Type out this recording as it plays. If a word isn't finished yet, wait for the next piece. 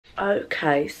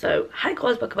Okay, so hi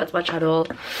guys, welcome back to my channel.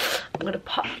 I'm gonna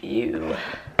pop you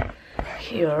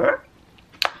here.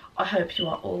 I hope you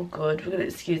are all good. We're gonna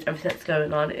excuse everything that's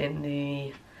going on in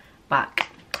the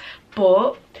back,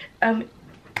 but as you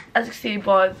can see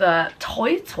by the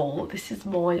title, this is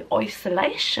my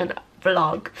isolation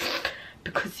vlog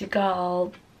because your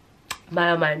girl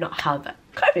may or may not have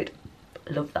COVID.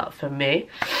 Love that for me.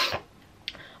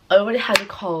 I already had a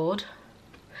cold.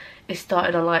 It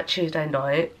started on like Tuesday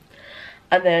night,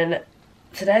 and then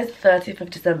today's the 30th of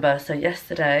December, so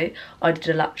yesterday I did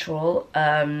a lateral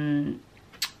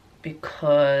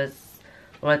because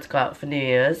I wanted to go out for New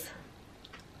Year's.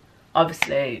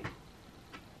 Obviously,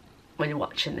 when you're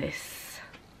watching this,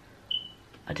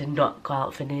 I did not go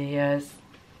out for New Year's.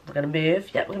 We're gonna move,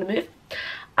 yeah, we're gonna move.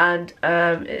 And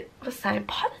it was saying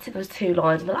positive, there was 2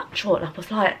 lines in the lateral, and I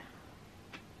was like,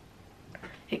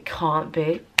 it can't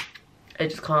be. It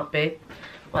just can't be.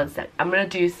 One sec. I'm gonna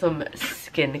do some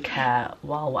skincare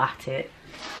while we're at it.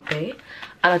 And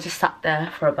I just sat there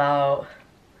for about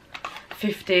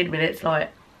 15 minutes,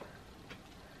 like,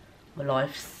 my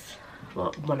life.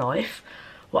 What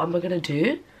am I gonna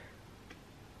do?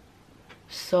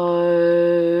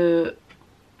 So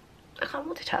I can't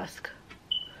multitask.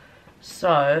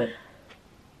 So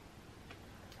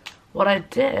what I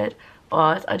did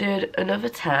was I did another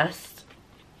test,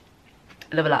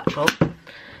 another lateral.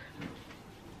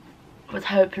 I was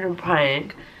hoping and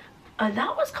praying, and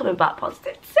that was coming back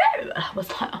positive too. I was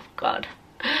like, oh my god,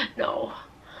 no.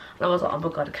 And I was like, oh my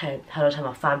god, okay, how do I tell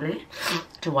my family?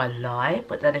 Do I lie?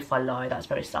 But then if I lie, that's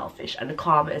very selfish, and the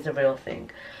karma is a real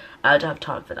thing. I don't have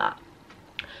time for that.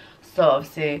 So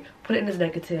obviously, put it in as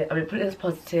negative, put it in as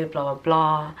positive, blah blah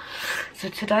blah. So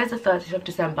today's the 30th of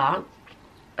December,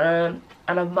 and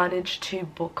I've managed to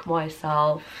book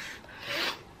myself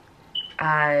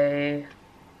a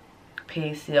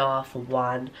PCR for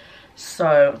 1.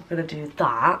 So I'm gonna do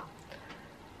that,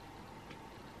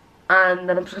 and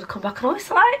then I'm just gonna come back and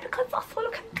isolate because that's all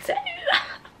I can do.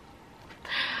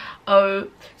 Oh,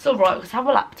 it's alright because I have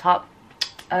a laptop.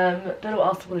 Don't know what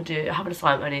else I'm gonna do. I have an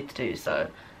assignment I need to do, so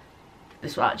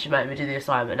this will actually make me do the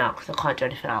assignment now because I can't do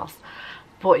anything else.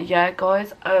 But yeah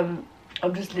guys, I'm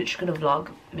just literally gonna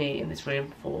vlog me in this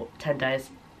room for 10 days,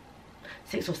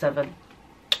 6 or 7.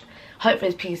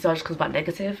 Hopefully this PCR just comes back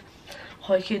negative.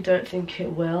 I don't think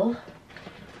it will,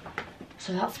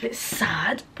 so that's a bit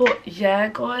sad. But yeah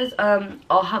guys,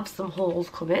 I'll have some hauls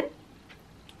coming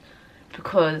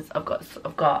because I've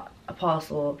got a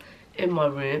parcel in my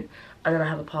room, and then I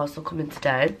have a parcel coming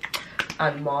today,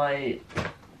 and my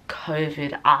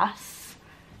COVID ass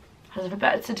has nothing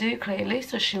better to do clearly,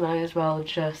 so she may as well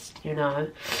just, you know,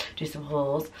 do some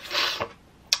hauls.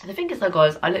 The thing is though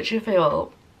guys, I literally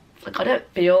feel like I don't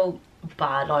feel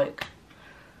bad, like,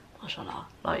 mashallah,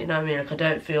 like, you know what I mean, like I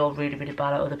don't feel really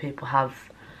bad like other people have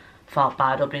felt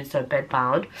bad or been so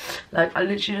bedbound. Like I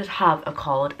literally just have a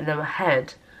cold, and then my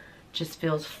head just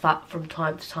feels fat from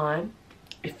time to time,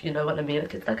 if you know what I mean.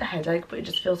 Like it's like a headache, but it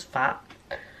just feels fat.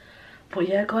 But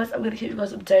yeah guys, I'm gonna keep you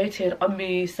guys updated on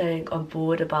me saying I'm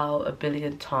bored about 1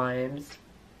 billion times.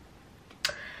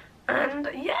 And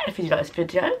yeah, if you like this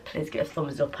video, please give a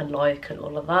thumbs up and like and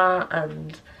all of that,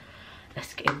 and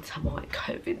let's get into my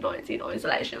COVID-19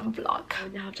 isolation vlog. I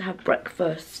now have to have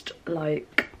breakfast,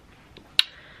 like,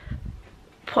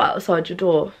 put outside your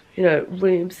door, you know,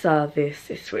 room service.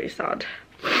 It's really sad.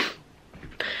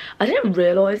 I didn't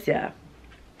realise, yeah,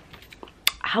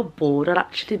 how bored I'd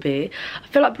actually be. I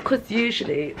feel like because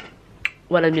usually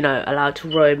when I'm, you know, allowed to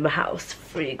roam my house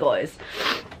free, guys,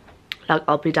 like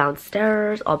I'll be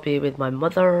downstairs, I'll be with my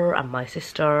mother and my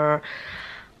sister,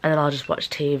 and then I'll just watch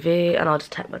TV and I'll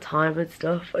just take my time and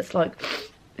stuff. It's like,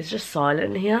 it's just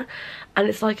silent in here, and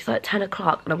it's like 10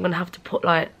 o'clock and I'm gonna have to put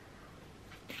like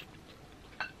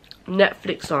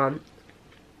Netflix on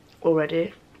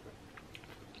already.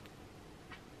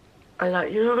 And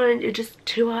like, you know what I mean, you're just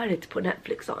too early to put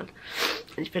Netflix on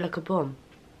and you feel like a bum.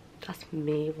 That's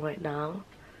me right now.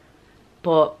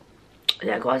 But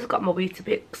yeah guys, I've got my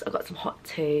Weetabix, I've got some hot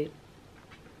tea.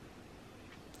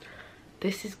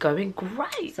 This is going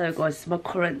great. So guys, this is my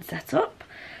current setup.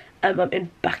 I'm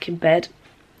back in bed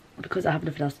because I have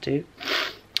nothing else to do.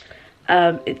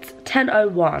 It's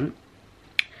 10:01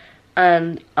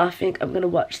 and I think I'm gonna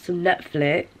watch some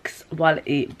Netflix while I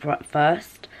eat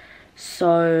breakfast.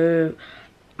 So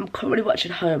I'm currently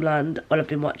watching Homeland. Well, I've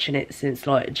been watching it since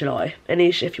like July.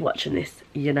 Anisha, if you're watching this,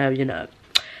 you know, you know.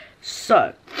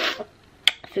 So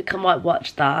I think I might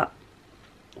watch that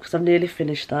because I've nearly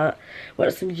finished that.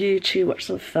 Watch some YouTube, watch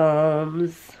some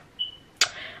films,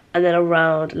 and then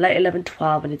around late 11,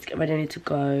 12 I need to get ready. I need to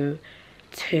go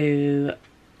to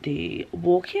the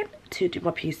walk-in to do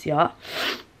my PCR.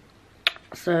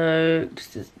 So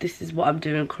this is what I'm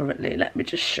doing currently. Let me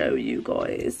just show you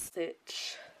guys.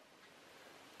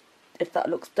 If that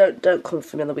looks, don't come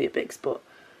for me on the Weetabix, but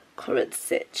current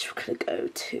sitch. We're gonna go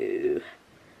to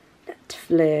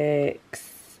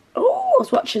Netflix. Oh, I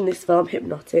was watching this film,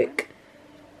 Hypnotic.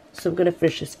 So I'm gonna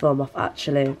finish this film off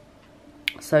actually.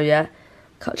 So yeah,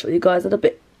 catch up with you guys in a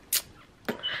bit.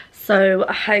 So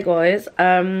hey guys,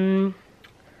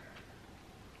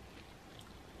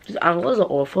 these angles are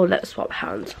awful. Let's swap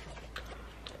hands.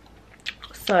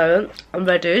 So I'm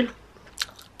ready.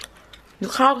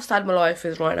 Look how sad my life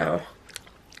is right now.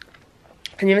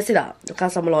 Can you even see that? Look how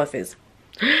sad my life is.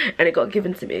 And it got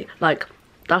given to me. Like,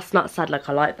 that's not sad, like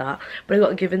I like that. But it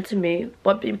got given to me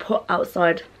by being put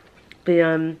outside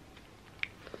the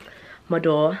my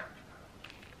door.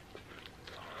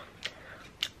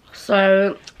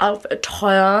 So outfit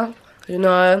attire, you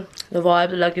know, the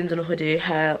vibe, the leggings and a hoodie,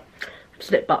 hair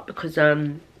slip back because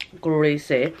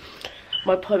greasy.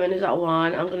 My appointment is at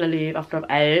 1. I'm gonna leave after I've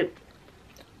ate.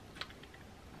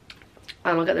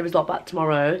 And I'll get the result back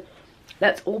tomorrow.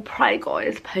 Let's all pray,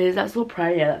 guys. Please, let's all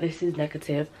pray, yeah, that this is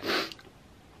negative.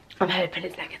 I'm hoping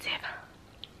it's negative.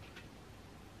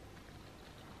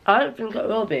 I don't think it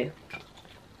will be.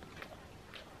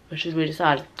 Which is really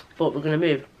sad. But we're going to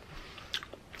move.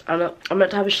 And I'm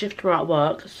meant to have a shift tomorrow at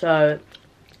work. So,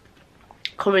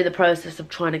 currently the process of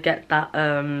trying to get that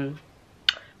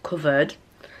covered.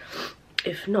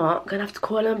 If not, I'm going to have to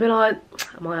call and be like,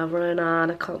 am I over and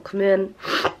I can't come in.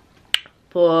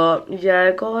 But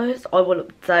yeah guys, I will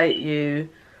update you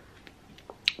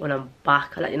when I'm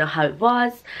back. I'll let you know how it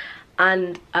was.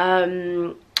 And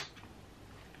I'll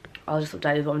just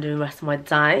update you what I'm doing the rest of my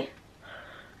day.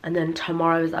 And then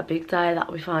tomorrow is that big day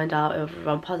that we find out if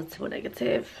I'm positive or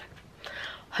negative.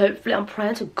 Hopefully, I'm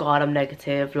praying to God I'm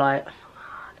negative. Like,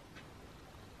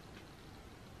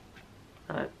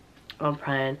 no, I'm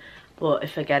praying. But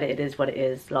if I get it, it is what it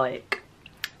is. Like,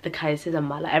 the cases are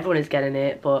mad. Like, everyone is getting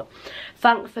it, but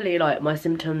thankfully, like, my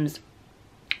symptoms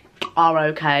are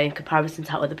okay in comparison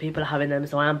to how other people are having them,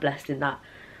 so I am blessed in that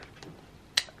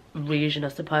region, I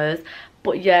suppose.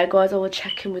 But yeah guys, I will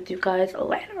check in with you guys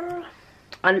later.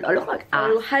 And I look like ass.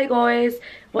 Oh, hey guys,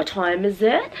 what time is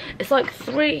it? It's like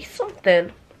 3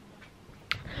 something.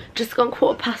 Just gone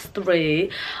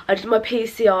 3:15. I did my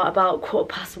PCR about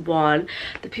 1:15.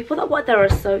 The people that work there are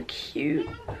so cute.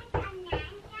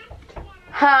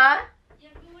 Huh?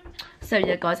 So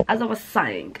yeah guys, as I was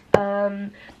saying,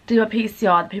 do a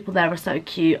PCR, the people there are so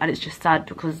cute, and it's just sad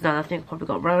because now I think I probably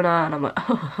got Rona, and I'm like,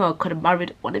 oh, I could have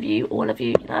married one of you, all of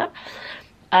you, you know.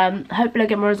 Hopefully I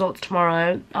get my results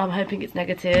tomorrow. I'm hoping it's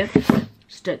negative.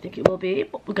 Just don't think it will be,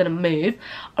 but we're gonna move.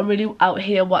 I'm really out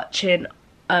here watching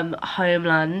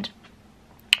Homeland.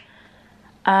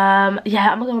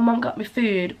 Yeah, my mum got me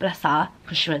food, bless her,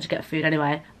 because she went to get food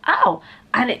anyway. Ow!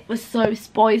 And it was so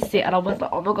spicy, and I was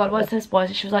like, oh my god, why is it so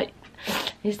spicy? She was like,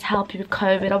 it needs to help you with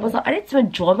COVID. I was like, I need to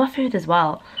enjoy my food as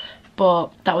well.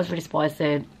 But that was really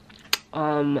spicy.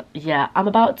 Yeah, I'm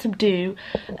about to do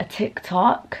a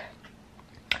TikTok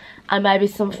and maybe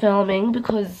some filming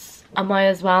because I might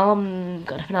as well. I've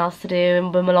got nothing else to do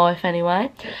with my life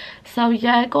anyway. So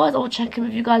yeah guys, I'll check in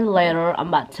with you guys later. I'm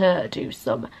about to do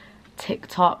some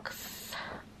TikToks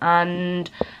and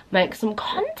make some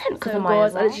content because so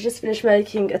guys, I literally just finished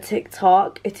making a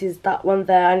TikTok. It is that one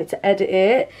there. I need to edit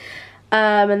it.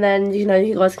 And then, you know,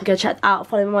 you guys can go check out,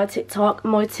 follow my TikTok.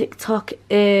 My TikTok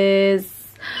is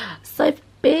so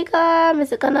big.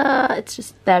 Is it gonna, it's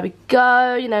just, there we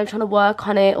go, you know, trying to work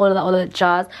on it, all of that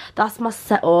jazz. That's my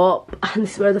setup, and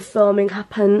this is where the filming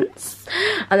happens.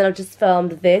 And then I've just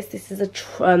filmed this. This is a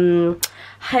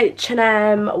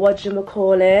H&M, what do you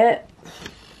call it?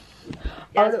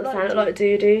 Yeah, it doesn't sound like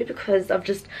doo-doo because I've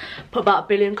just put about 1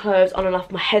 billion clothes on and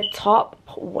off my head top.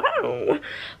 Wow.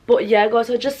 But yeah guys,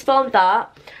 so I just filmed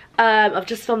that. I've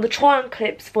just filmed the try-on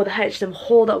clips for the H&M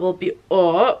haul that will be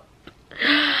up.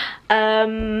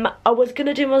 I was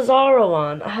gonna do my Zara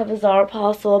one. I have a Zara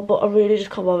parcel, but I really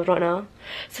just can't bother right now.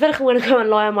 So I feel like I'm gonna go and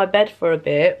lie on my bed for a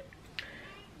bit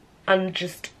and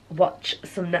just watch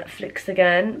some Netflix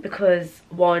again, because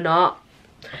why not?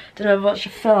 Don't know, watch a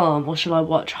film, or should I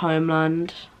watch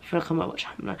Homeland? I feel like I might watch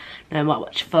Homeland. No, I might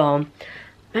watch a film.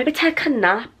 Maybe take a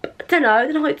nap. I don't know,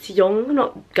 the night's young. I'm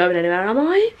not going anywhere, am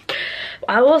I?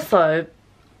 I also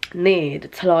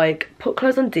need to like put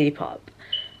clothes on Depop,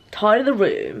 tidy the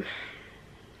room.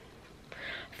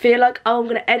 Feel like, oh, I'm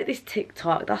gonna edit this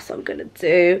TikTok. That's what I'm gonna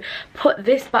do. Put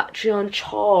this battery on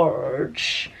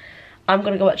charge. I'm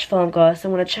gonna go watch a film, guys. So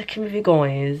I'm gonna check in with you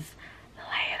guys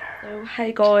later. So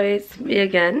hey guys, me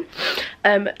again.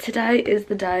 Today is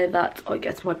the day that I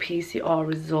get my PCR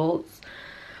results.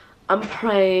 I'm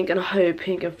praying and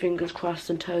hoping and fingers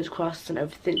crossed and toes crossed and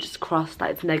everything just crossed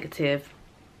that it's negative.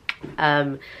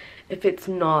 If it's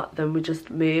not, then we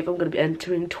just move. I'm going to be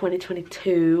entering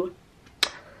 2022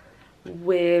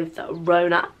 with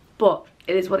Rona, but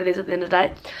it is what it is at the end of the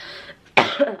day.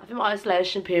 I think my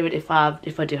isolation period, if I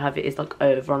do have it, is like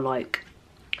over on like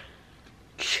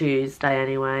Tuesday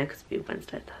anyway, because it'll be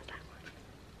Wednesday, Thursday,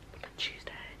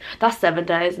 Tuesday. That's 7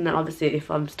 days, and then obviously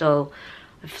if I've still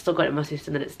got it in my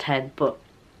system, then it's 10. But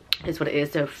it's what it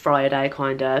is. So Friday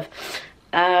kind of.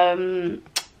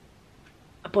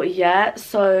 But yeah,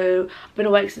 so I've been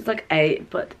awake since like 8,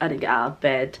 but I didn't get out of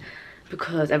bed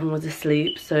because everyone was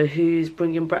asleep. So who's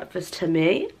bringing breakfast to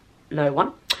me? No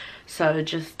one. So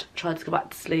just tried to go back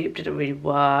to sleep, didn't really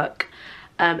work.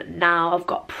 Now I've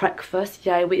got breakfast,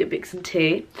 yay, with a Bix and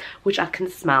tea, which I can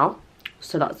smell,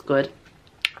 so that's good.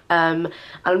 And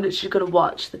I'm literally going to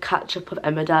watch the catch-up of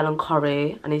Emmerdale and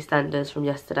Corrie and EastEnders from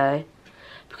yesterday.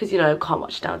 Because, you know, can't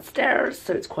watch downstairs,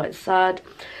 so it's quite sad.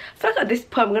 I feel like at this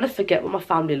point I'm going to forget what my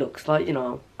family looks like, you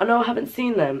know. I know I haven't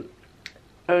seen them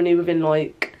only within,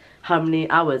 like, how many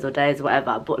hours or days or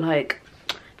whatever. But, like,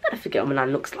 I'm going to forget what my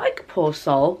nan looks like, poor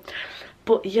soul.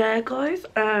 But, yeah, guys,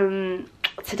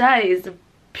 today is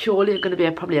purely going to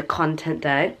be probably a content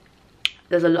day.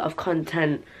 There's a lot of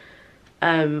content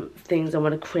things I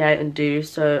want to create and do.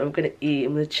 So I'm going to eat,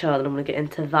 I'm going to chill, and I'm going to get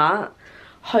into that.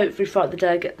 Hopefully throughout the day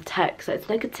I get the text that it's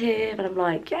negative, and I'm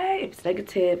like, yay, if it's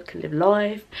negative, I can live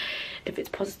life. If it's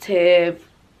positive,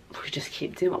 we just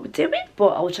keep doing what we're doing. But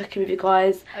I'll check in with you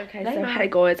guys. Okay, so hey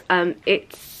guys,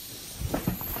 it's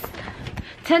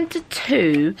 10 to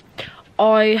 2.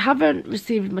 I haven't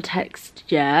received my text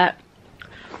yet.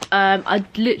 I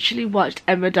literally watched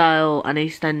Emmerdale and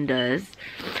EastEnders.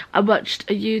 I watched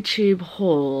a YouTube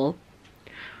haul.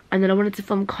 And then I wanted to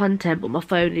film content, but my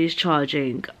phone is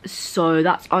charging, so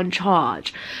that's on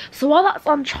charge. So while that's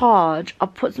on charge, I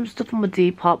put some stuff on my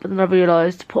Depop, but then I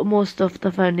realised to put more stuff,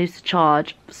 the phone needs to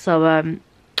charge. So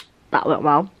that went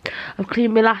well. I've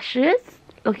cleaned my lashes,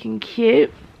 looking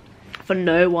cute for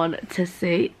no one to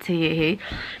see.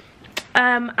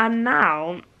 And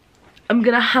now I'm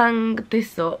gonna hang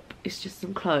this up. It's just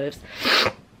some clothes,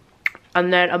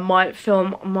 and then I might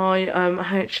film my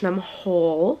H&M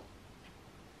haul.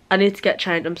 I need to get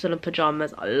changed. I'm still in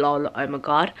pyjamas. Lol. Oh my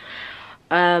god.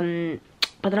 But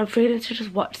then I'm feeling to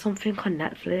just watch something on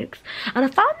Netflix. And I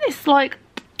found this, like,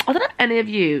 I don't know if any of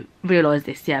you realise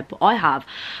this yet, but I have.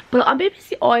 But on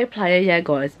BBC iPlayer, yeah,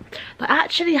 guys, they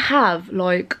actually have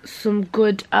like some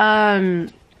good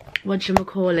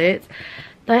whatchamacallit.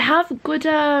 They have good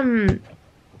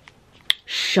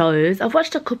shows. I've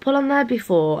watched a couple on there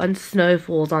before, and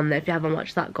Snowfall's on there if you haven't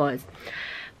watched that, guys.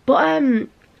 But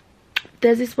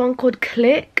there's this one called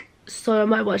Click, so I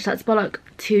might watch that. It's about like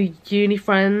 2 uni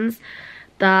friends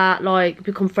that like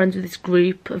become friends with this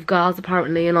group of girls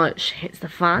apparently, and like shit hits the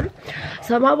fan.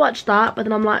 So I might watch that, but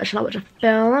then I'm like, should I watch a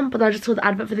film? But then I just saw the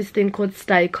advert for this thing called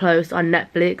Stay Close on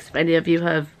Netflix. If any of you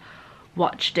have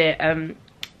watched it,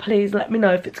 please let me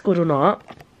know if it's good or not.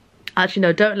 Actually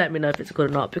no, don't let me know if it's good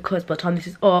or not, because by the time this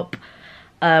is up,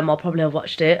 I'll probably have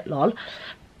watched it, lol.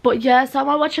 But yeah, so I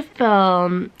might watch a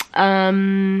film,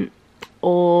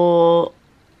 or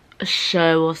a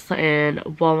show or something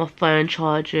while my phone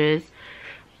charges.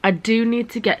 I do need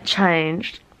to get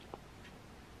changed.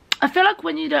 I feel like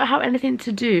when you don't have anything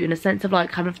to do, in a sense of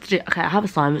like having to do, okay, I have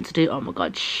assignment to do, oh my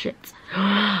god, shit.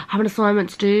 I have an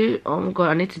assignment to do, oh my god,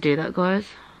 I need to do that, guys.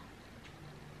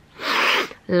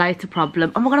 Later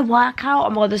problem. Am I gonna work out?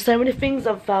 Oh my god, there's so many things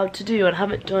I've vowed to do and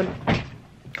haven't done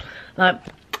like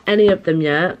any of them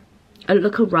yet. I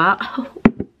look a rat.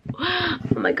 Oh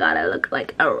my god, I look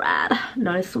like a rat.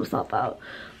 No, I saw myself out.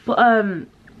 But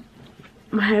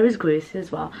my hair is greasy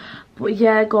as well. But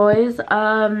yeah, guys,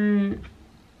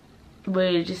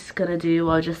 we're just gonna do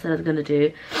what I just said I was gonna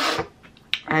do.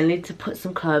 I need to put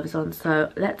some clothes on,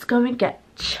 so let's go and get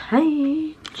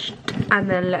changed, and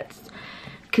then let's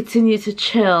continue to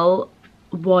chill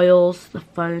whilst the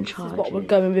phone charges. This is what we're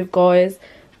going with, guys.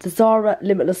 The Zara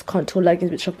Limitless contour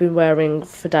leggings, which I've been wearing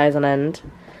for days on end.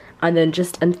 And then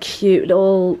just a cute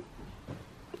little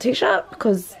t-shirt,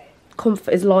 because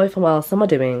comfort is life. And what else am I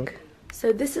doing?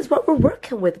 So this is what we're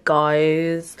working with,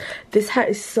 guys. This hair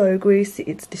is so greasy,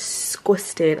 it's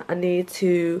disgusting. I need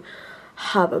to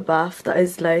have a bath. That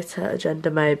is later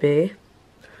agenda maybe.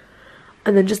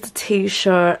 And then just a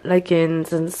t-shirt,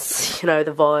 leggings, and you know,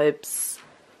 the vibes.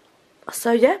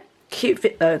 So yeah, cute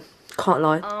fit though, can't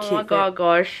lie. Oh my god,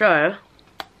 guys, so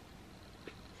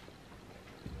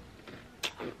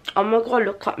Oh my god,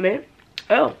 look at me.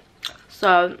 Oh.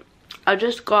 So, I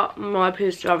just got my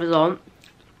piece drivers on.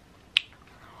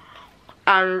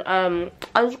 And,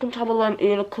 I just can tell while I'm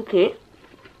eating a cookie.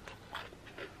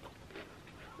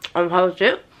 How's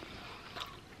it?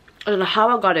 I don't know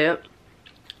how I got it.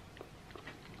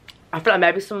 I feel like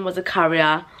maybe someone was a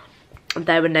carrier and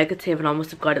they were negative and I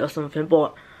must have got it or something,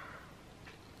 but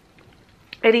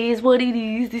it is what it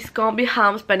is. This can't be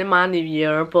how I'm spending my new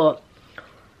year, but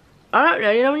I don't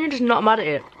know, you know when you're just not mad at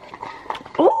it.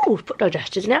 Oh, foot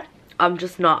digesters now. I'm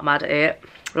just not mad at it.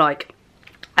 Like,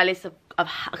 at least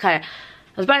okay,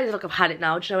 as bad as like I've had it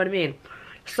now, do you know what I mean?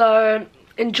 So,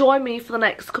 enjoy me for the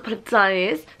next couple of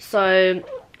days. So,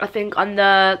 I think on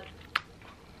the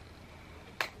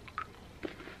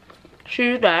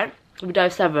Tuesday, it'll be day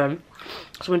 7.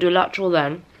 So, I'm going to do a lateral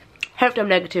then. Hopefully I'm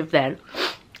negative then.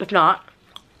 If not,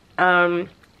 then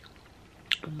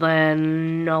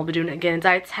I'll be doing it again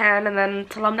day 10 and then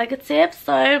till I'm negative.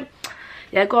 So,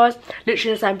 yeah guys,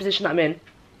 literally in the same position that I'm in.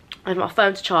 I have my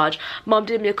phone to charge. Mum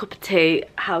did me a cup of tea.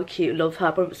 How cute, love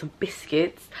her. Brought me some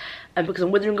biscuits. And because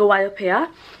I'm withering away up here,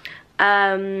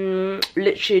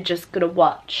 literally just gonna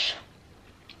watch.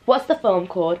 What's the film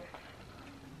called?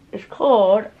 It's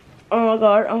called, oh my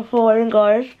god, I'm falling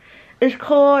guys. It's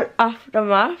called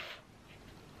Aftermath.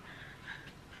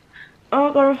 Oh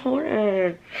my god, I'm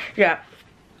falling. Yeah.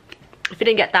 If you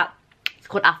didn't get that, it's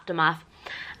called Aftermath.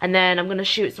 And then I'm gonna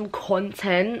shoot some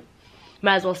content.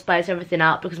 May as well space everything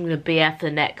out because I'm gonna be here for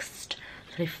the next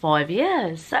 25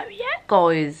 years. So yeah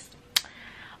guys.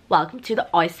 Welcome to the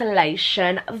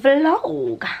isolation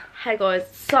vlog. Hey guys,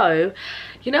 so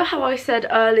you know how I said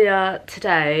earlier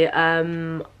today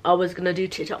I was gonna do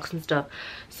TikToks and stuff.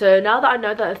 So now that I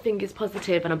know that the thing is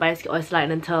positive and I'm basically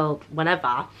isolating until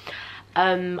whenever,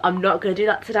 I'm not gonna do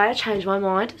that today. I changed my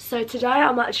mind. So today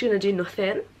I'm actually gonna do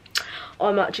nothing.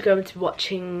 I'm actually going to be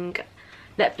watching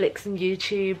Netflix and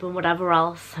YouTube and whatever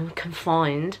else I can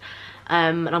find,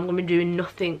 and I'm gonna be doing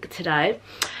nothing today.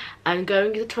 And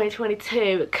going into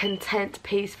 2022, content,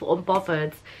 peaceful,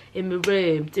 unbothered in my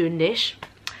room doing this.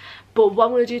 But what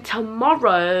I'm gonna do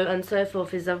tomorrow and so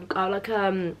forth is I've got like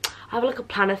I have like a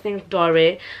planner thing,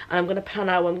 diary, and I'm gonna plan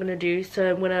out what I'm gonna do.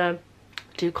 So I'm gonna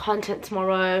do content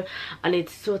tomorrow. I need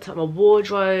to sort out my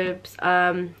wardrobes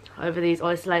over these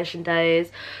isolation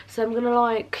days. So I'm gonna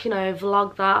like, you know,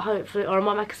 vlog that hopefully, or I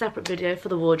might make a separate video for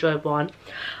the wardrobe one.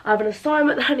 I have an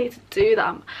assignment that I need to do that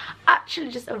I'm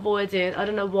actually just avoiding. I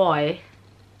don't know why.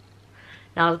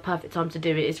 Now's the perfect time to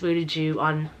do it. It's really due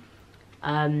on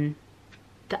the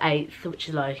 8th, which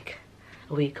is like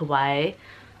a week away.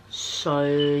 So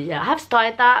yeah, I have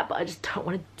started that, but I just don't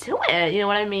want to do it, you know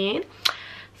what I mean?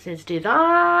 So let's do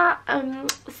that.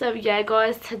 So yeah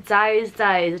guys, today's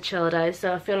day is a chill day,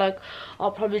 so I feel like I'll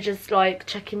probably just like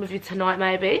check in with you tonight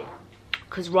maybe,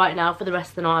 because right now for the rest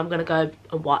of the night I'm gonna go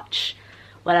and watch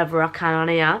whatever I can on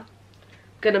here. I'm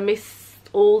gonna miss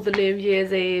all the New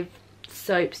Year's Eve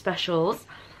soap specials,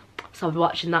 so I'll be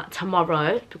watching that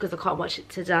tomorrow because I can't watch it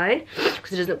today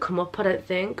because it doesn't come up, I don't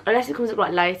think, unless it comes up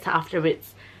like later after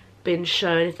it's been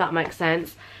shown, if that makes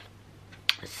sense.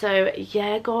 So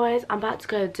yeah guys, I'm about to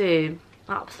go do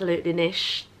absolutely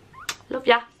niche. Love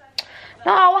ya.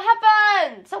 No, what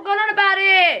happened? Stop going on about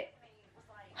it.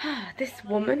 This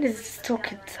woman is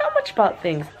talking so much about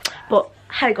things. But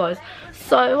hey guys,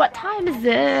 so what time is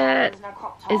it?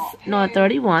 It's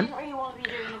 9:31.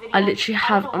 I literally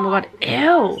have, oh my god,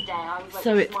 ew.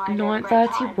 So it's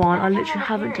 9:31. I literally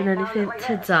haven't done anything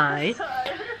today.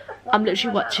 I'm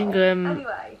literally watching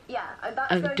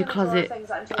a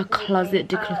closet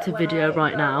declutter video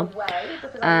right now.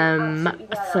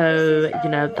 So you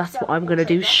know, that's what I'm gonna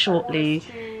do shortly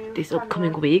this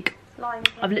upcoming week.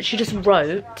 I've literally just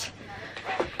wrote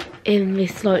in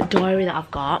this like diary that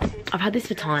I've got. I've had this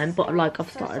for time, but like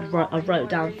I wrote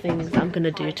down things that I'm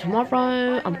gonna do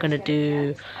tomorrow, I'm gonna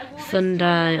do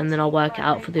Sunday, and then I'll work it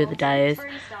out for the other days.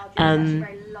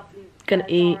 Gonna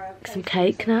eat some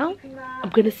cake now. I'm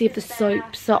gonna see if the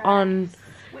soaps are on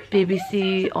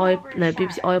BBC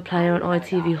iPlayer and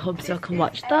ITV Hub, so I can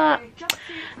watch that.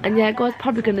 And yeah guys,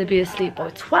 probably gonna be asleep by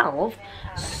 12.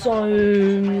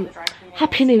 So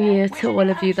happy new year to all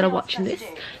of you that are watching this.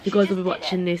 You guys will be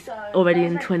watching this already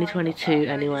in 2022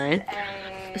 anyway.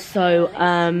 So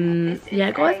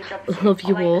yeah guys, love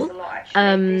you all.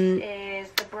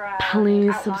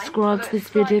 Please subscribe to this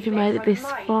video if you made it this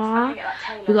far.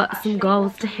 We got some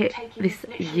goals to hit this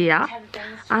year.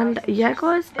 And yeah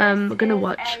guys, we're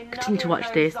gonna continue to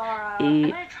watch this,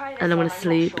 eat, and I'm gonna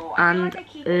sleep, and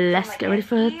let's get ready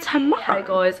for tomorrow. Hey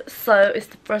guys, so it's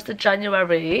the 1st of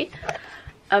January.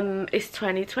 It's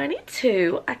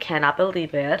 2022. I cannot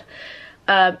believe it.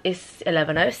 It's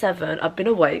 11:07. I've been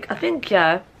awake. I think,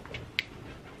 yeah,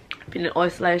 I've been in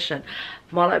isolation.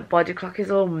 My like body clock is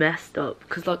all messed up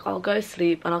because like I'll go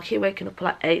sleep and I'll keep waking up at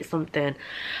like 8 something,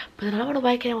 but then I don't want to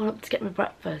wake anyone up to get me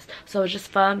breakfast, so I just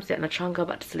firms it and I try and go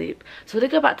back to sleep. So I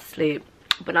did go back to sleep,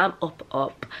 but now I'm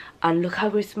up and look how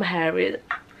greasy my hair is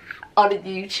on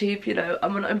YouTube, you know.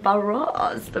 I'm not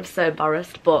embarrassed. I'm so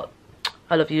embarrassed, but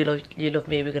I love you, you love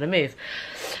me, we're gonna move.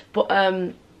 But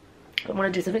I'm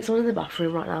gonna do something. Someone's in the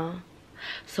bathroom right now,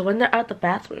 so when they're at the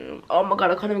bathroom, oh my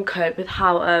god, I can't even cope with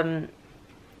how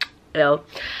ill.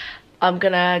 I'm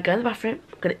gonna go in the bathroom,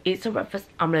 I'm gonna eat some breakfast,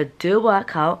 I'm gonna do a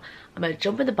workout, I'm gonna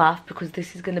jump in the bath because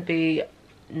this is gonna be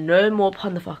no more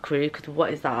pondafuckery, because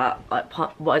what is that? Like,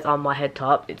 what is on my head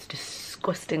top? It's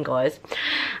disgusting, guys.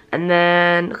 And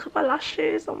then look at my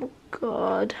lashes, oh my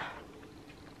god,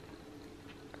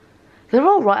 they're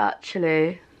all right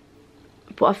actually,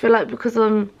 but I feel like because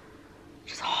I'm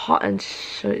just hot and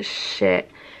shit,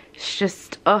 it's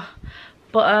just and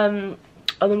then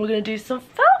we're gonna do some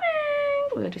filming.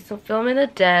 We're gonna do some filming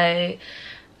today.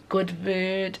 Good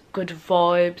mood, good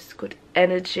vibes, good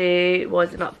energy. Why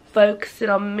is it not focusing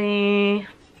on me?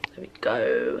 There we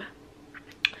go.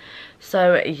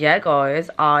 So yeah, guys,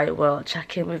 I will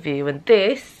check in with you. And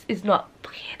this is not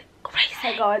fucking crazy.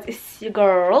 Hey guys, it's your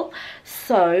girl.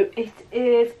 So it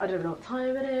is, I don't know what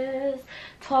time it is,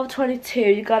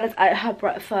 12:22. You guys ate her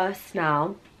breakfast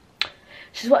now.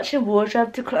 She's watching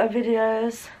wardrobe declutter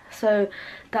videos, so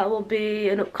that will be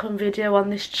an upcoming video on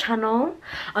this channel.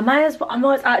 I might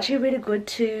it's actually really good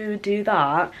to do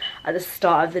that at the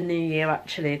start of the new year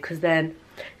actually, because then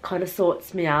it kind of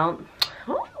sorts me out.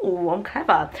 Oh, I'm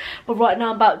clever. But right now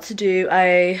I'm about to do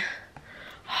a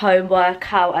home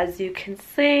workout, as you can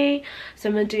see. So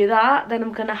I'm gonna do that, then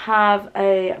I'm gonna have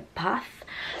a bath,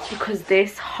 because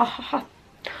this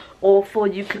awful,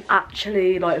 you can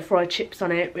actually like fry chips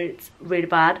on it. It's really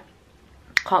bad,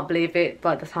 can't believe it,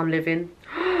 but that's how I'm living.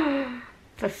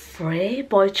 For free,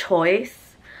 by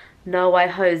choice, no way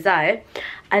Jose.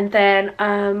 And then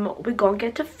we're gonna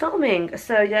get to filming.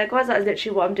 So yeah guys, that is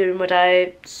literally what I'm doing my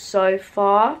day so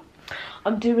far.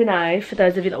 I'm doing for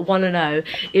those of you that want to know,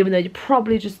 even though you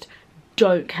probably just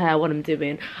don't care what I'm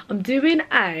doing, I'm doing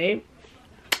a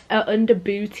under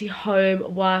booty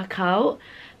home workout,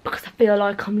 because I feel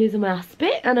like I'm losing my ass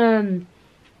bit, and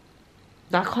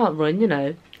that can't run, you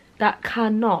know, that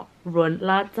cannot run,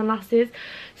 lads and lasses.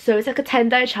 So it's like a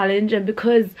 10-day challenge, and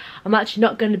because I'm actually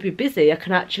not going to be busy, I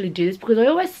can actually do this, because I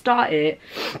always start it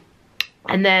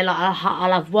and then like I'll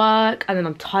have work and then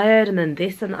I'm tired and then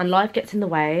this and life gets in the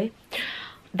way.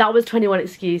 That was 21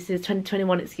 excuses,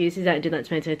 2021 excuses. I don't do that in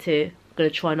 2022. I'm going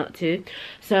to try not to.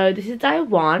 So this is day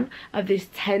 1 of this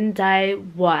 10-day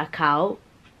workout.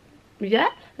 Yeah,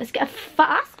 let's get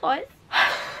fast, guys.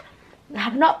 I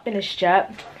have not finished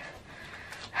yet.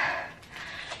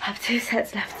 I have 2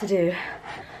 sets left to do.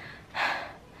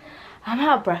 I'm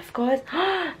out of breath, guys.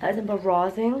 That is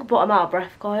embarrassing, but I'm out of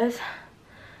breath, guys.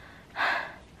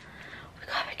 We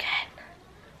go again.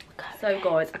 So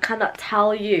guys, I cannot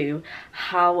tell you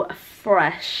how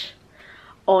fresh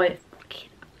I fucking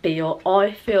feel.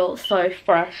 I feel so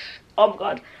fresh. Oh my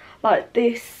god. Like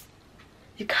this,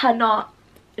 you cannot,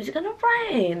 is it gonna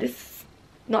rain? This,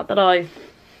 not that I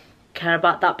care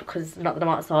about that, because not that I'm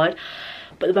outside,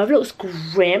 but the weather looks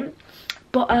grim.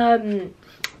 But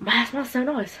my hair smells so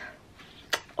nice.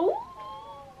 Oh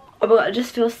my god, I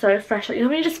just feel so fresh. Like, you know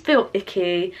when you just feel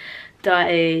icky,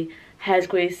 dirty, hair's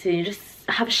greasy, you just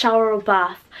have a shower or a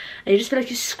bath and you just feel like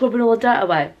you're scrubbing all the dirt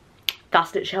away?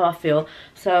 That's literally how I feel.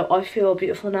 So I feel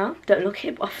beautiful now. Don't look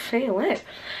it, but I feel it.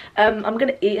 I'm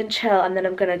gonna eat and chill, and then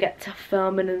I'm gonna get to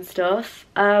filming and stuff.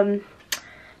 I was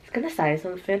gonna say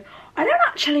something. I don't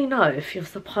actually know if you're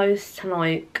supposed to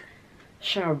like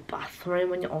share a bathroom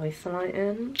when you're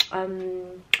isolating.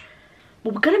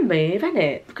 Well, we're gonna move,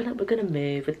 innit? We're gonna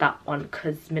move with that one,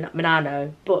 because I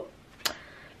know, but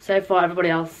so far everybody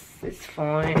else is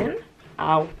fine.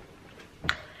 Ow.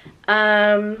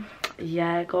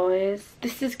 Yeah guys,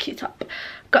 this is cute top.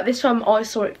 Got this from I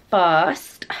Saw It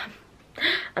First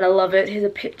and I love it. Here's a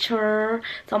picture.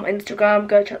 It's on my Instagram,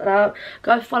 go check that out.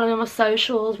 Go follow me on my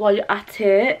socials while you're at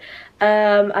it.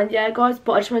 And yeah guys,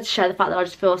 but I just wanted to share the fact that I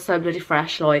just feel so bloody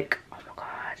fresh. Like,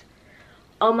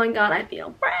 oh my god, I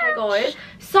feel fresh, guys.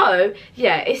 So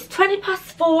yeah, it's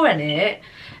 4:20 in it,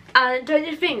 and don't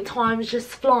you think time's just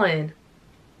flying?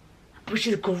 Which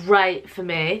is great for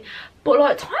me, but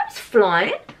like time's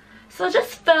flying. So I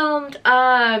just filmed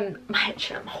my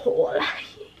H&M haul.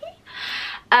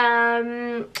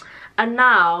 And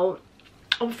now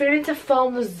I'm feeling to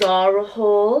film the Zara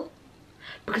haul.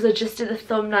 because I just did the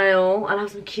thumbnail and I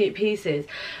have some cute pieces.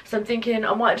 So I'm thinking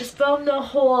I might just film the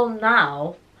haul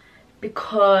now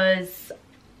because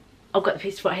I've got the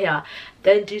piece right here.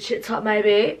 Then do TikTok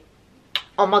maybe.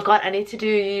 Oh my god, I need to do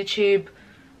YouTube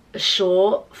a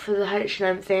short for the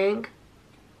H&M thing.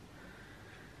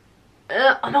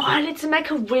 Oh my god, I need to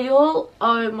make a reel.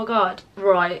 Oh my god,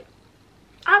 right.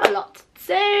 I have a lot to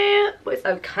do, but it's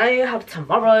okay. I have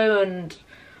tomorrow and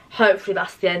hopefully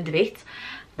that's the end of it.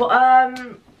 But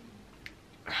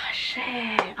shit,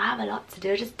 I have a lot to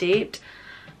do. I just deeped.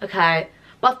 Okay,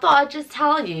 but I thought I'd just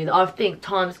tell you that I think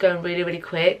time's going really, really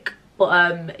quick.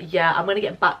 But yeah, I'm gonna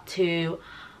get back to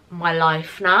my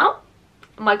life now,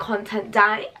 my content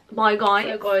day, my guys.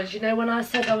 So guys, you know when I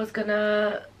said I was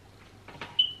gonna,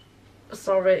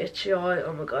 sorry, itchy eye,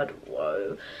 oh my god,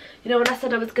 whoa. You know when I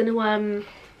said I was gonna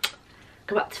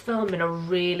go back to filming, I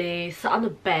really sat on the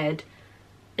bed.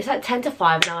 It's like 10 to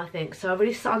 5 now I think, so I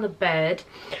really sat on the bed,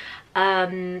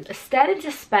 stared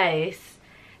into space,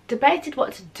 debated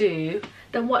what to do,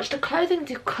 then watched a clothing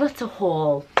declutter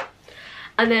haul,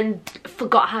 and then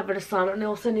forgot I have an assignment I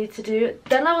also need to do.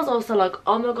 Then I was also like,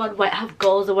 oh my god, wait, I have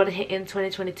goals I want to hit in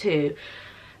 2022,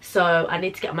 so I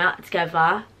need to get my act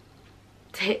together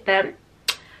to hit them.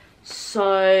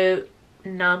 So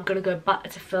now I'm gonna go back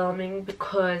to filming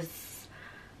because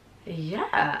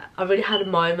yeah, I really had a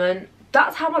moment.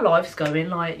 That's how my life's going.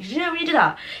 Like, you know when you do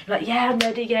that, you're like, yeah, I'm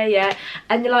ready, yeah,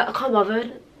 and you're like, I can't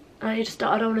bother, and you just,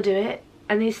 I don't want to do it,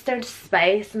 and you stare into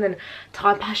space, and then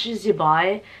time passes you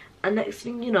by, and next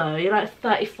thing you know, you're like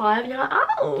 35 and you're like,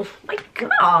 oh my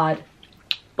god.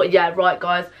 But yeah, right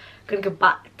guys, gonna go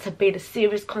back to being a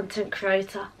serious content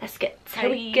creator. Let's get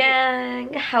to it,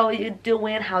 gang. How are you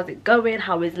doing? How's it going?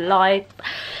 How is life?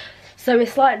 So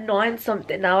it's like 9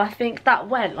 something now. I think that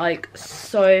went like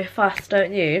so fast,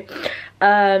 don't you?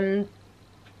 I'm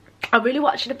really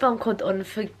watching a film called The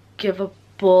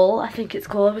Unforgivable, I think it's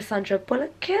called, with Sandra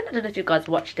Bullock. I don't know if you guys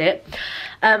watched it.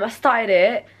 I started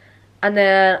it, and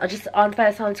then I just on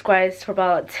FaceTime Grace for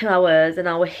about 2 hours, and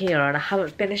now we're here and I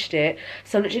haven't finished it.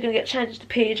 So I'm literally gonna get changed to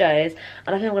PJs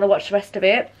and I think I'm gonna watch the rest of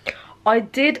it. I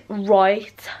did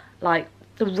write like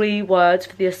 3 words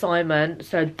for the assignment,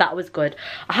 so that was good.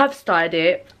 I have started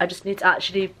it, I just need to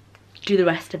actually do the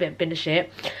rest of it and finish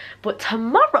it. But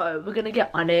tomorrow we're gonna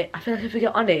get on it. I feel like if we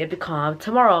get on it, it'd be calm.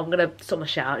 Tomorrow I'm gonna sort my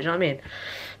shit out, you know what I mean?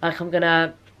 Like, I'm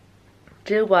gonna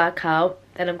do a workout,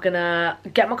 then I'm gonna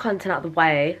get my content out of the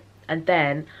way, and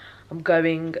then I'm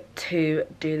going to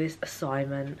do this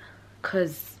assignment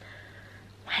because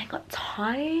I ain't got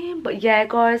time. But yeah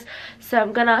guys, so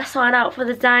I'm gonna sign out for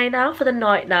the day now, for the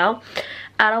night now,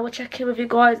 and I will check in with you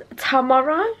guys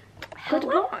tomorrow.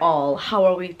 Goodbye all. How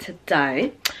are we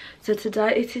today? So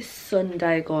today it is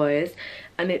Sunday guys,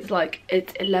 and it's like,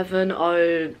 it's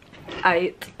 11:08.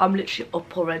 I'm literally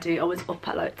up already. I was up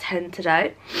at like 10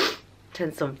 today,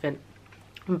 10 something.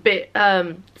 I'm a bit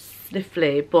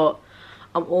sniffly, but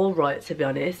I'm all right to be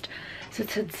honest. So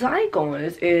today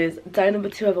guys is day number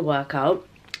 2 of a workout,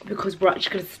 because we're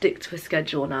actually going to stick to a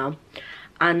schedule now.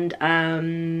 And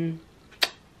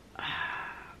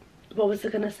what was I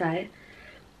going to say?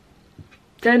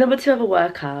 Day number 2 of a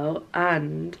workout,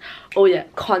 and oh yeah,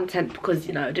 content, because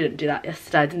you know I didn't do that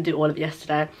yesterday. I didn't do all of it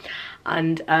yesterday.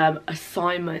 And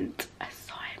assignment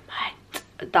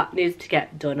that needs to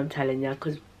get done, I'm telling you,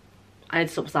 because I need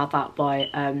to sort myself out by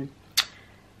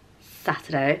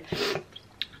Saturday.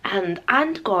 And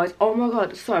guys, oh my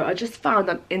god, so I just found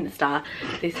on Insta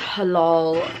this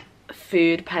halal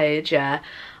food page, yeah.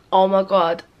 Oh my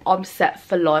god, I'm set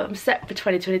for life. I'm set for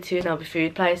 2022 now with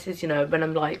food places, you know, when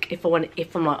I'm like, if I'm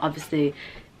like obviously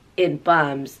in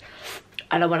Birms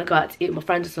and I want to go out to eat with my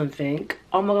friends or something,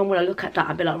 oh my god, I'm gonna look at that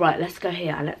and be like, right, let's go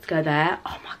here and let's go there.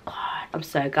 Oh my god, I'm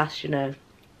so gassed, you know.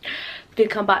 I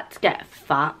think I'm about to get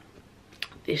fat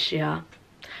this year,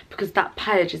 because that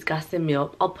page is gassing me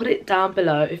up. I'll put it down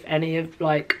below if any of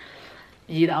like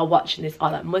you that are watching this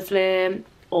are like Muslim,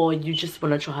 or you just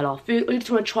want to try halal food, or you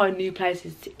just want to try new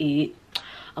places to eat.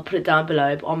 I'll put it down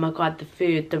below. But oh my god, the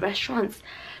food, the restaurants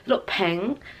look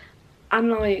peng, and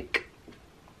like,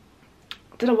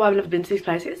 I don't know why I've never been to these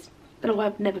places. I don't know why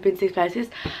I've never been to these places.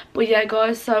 But yeah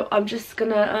guys, so I'm just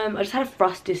gonna I just had a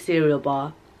Frosty cereal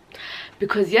bar,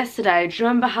 because yesterday, do you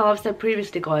remember how I've said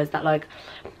previously guys that like,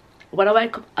 when I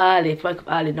wake up early, if I wake up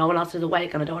early, no one else is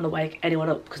awake, and I don't want to wake anyone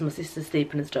up because my sister's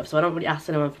sleeping and stuff, so I don't really ask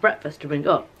anyone for breakfast to bring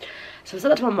up. So I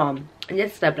said that to my mum, and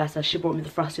yesterday, bless her, she brought me the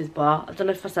Frosties bar. I don't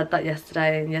know if I said that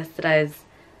yesterday in yesterday's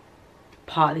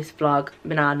part of this vlog, I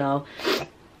mean, I know.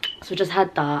 So I just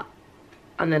had that,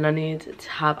 and then I need to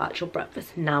have actual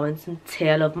breakfast now and some tea.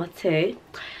 I love my tea.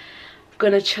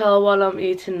 Gonna chill while I'm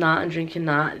eating that and drinking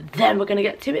that. Then we're gonna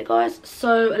get to it, guys.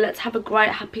 So let's have a great,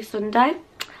 happy Sunday.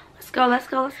 Let's go, let's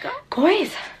go, let's go.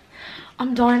 Guys,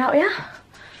 I'm dying out here.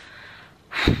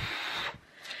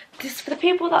 This for the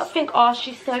people that think, oh,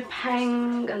 she's so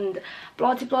pang and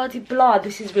blah de blah de blah.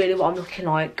 This is really what I'm looking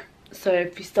like. So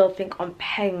if you still think I'm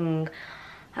pang,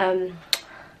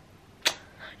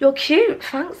 you're cute,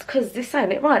 thanks, because this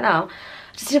ain't it right now.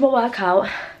 Just did my workout.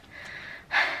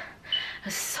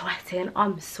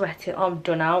 I'm sweating, I'm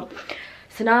done out.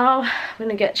 So now I'm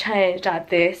gonna get changed out of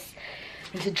this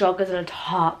into joggers and a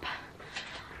top,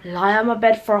 lie on my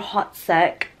bed for a hot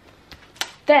sec.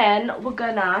 Then we're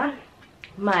gonna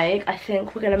make, I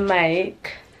think we're gonna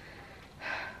make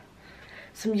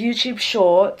some YouTube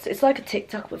shorts. It's like a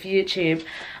TikTok with YouTube,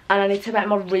 and I need to make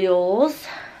my reels.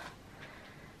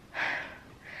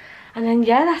 And then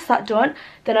yeah, that's that done.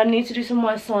 Then I need to do some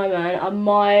more assignment. I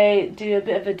might do a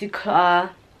bit of a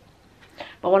declutter,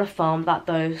 but I want to film that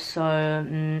though, so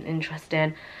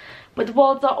interesting. But the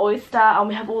world's our oyster and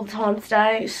we have all the time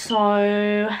today,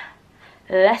 so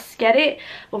let's get it.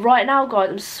 But right now, guys,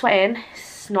 I'm sweating.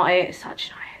 It's not it, it's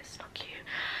actually not it, it's not cute.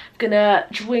 I'm gonna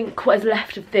drink what is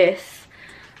left of this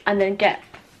and then get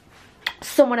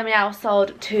someone in my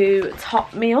household to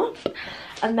top me up.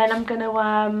 And then I'm gonna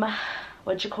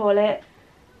what do you call it?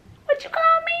 What you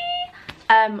call me?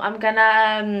 I'm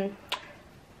gonna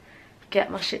get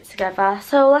my shit together.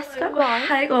 So let's go, guys.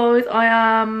 Hey guys, I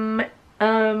am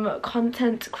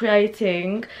content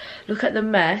creating. Look at the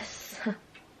mess.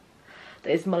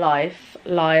 That is my life.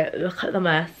 Like, look at the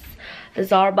mess. The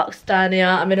Zara box down here.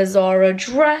 I'm in a Zara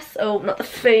dress. Oh, not the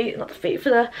feet for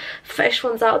the fish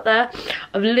ones out there.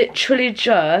 I've literally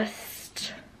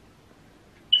just,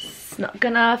 it's not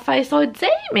gonna face ID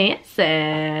me, is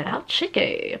it? How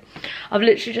cheeky. I've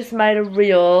literally just made a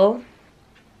reel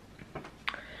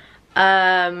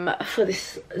for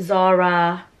this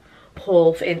Zara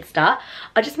haul for Insta.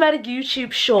 I just made a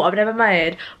YouTube short. I've never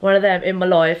made one of them in my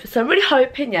life, so I'm really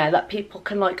hoping, yeah, that people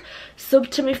can like sub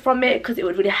to me from it, because it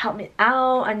would really help me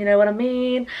out, and you know what I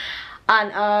mean.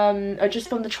 And I just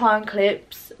filmed the try-on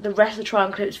clips, the rest of the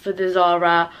try-on clips for the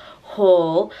Zara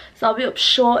haul, so I'll be up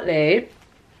shortly.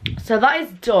 So that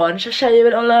is done. Shall I show you a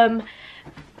little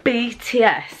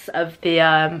BTS of the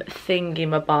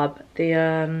thingy-mabob,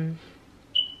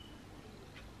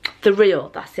 the reel,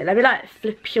 that's it. Let me like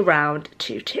flip you around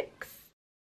 2 ticks.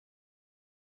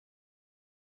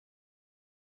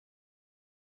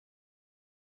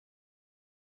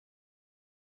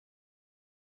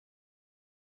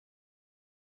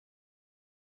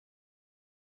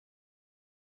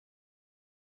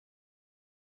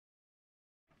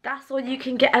 That's all you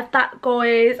can get of that,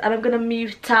 guys, and I'm gonna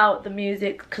mute out the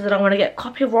music because I don't want to get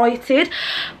copyrighted.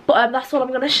 But that's all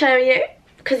I'm gonna show you,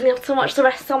 because we have to watch the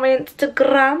rest on my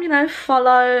Instagram. You know,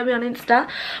 follow me on Insta.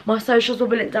 My socials will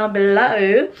be linked down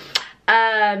below.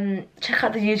 Check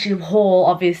out the YouTube haul,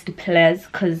 obviously, please,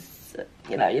 because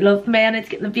you know you love me. I need to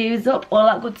get the views up, all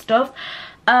that good stuff.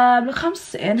 Look, I'm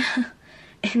sitting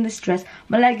in this dress.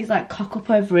 My leg is like cock up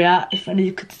over here, if only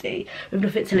you could see, with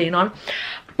nothing to lean on.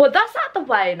 But that's out the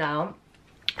way now.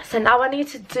 So now I need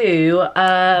to do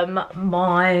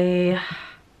my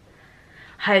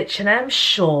H&M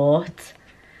short,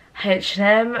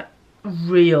 H&M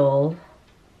reel.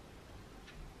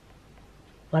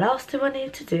 What else do I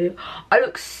need to do? I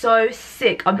look so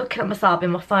sick. I'm looking at myself in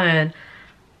my phone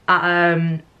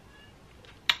at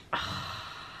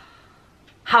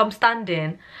how I'm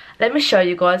standing. Let me show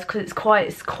you guys, because it looks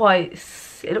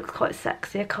quite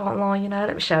sexy, I can't lie, you know.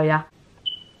 Let me show you.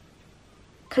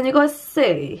 Can you guys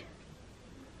see?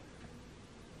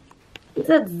 Is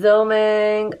that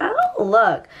zooming? Oh,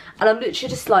 look. And I'm literally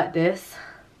just like this.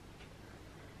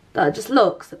 That just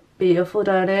looks beautiful,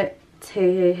 don't it?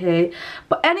 Tee.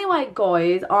 But anyway,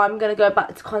 guys, I'm going to go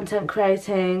back to content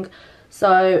creating.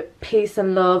 So, peace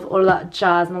and love, all that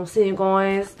jazz. And I'll see you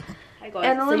guys. Hey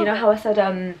guys, so you know how I said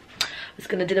I was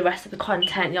going to do the rest of the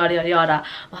content, yada yada yada.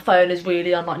 My phone is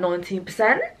really on like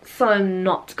 19%, so I'm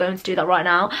not going to do that right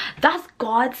now. That's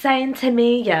God saying to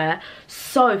me, yeah,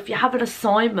 so if you have an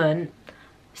assignment,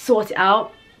 sort it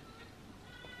out.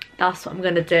 That's what I'm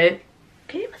going to do.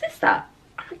 Can you resist that?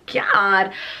 Oh my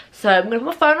God. So I'm going to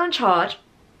put my phone on charge.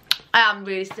 I am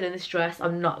really still in this dress.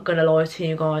 I'm not going to lie to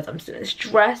you guys. I'm still in this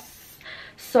dress.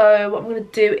 So what I'm going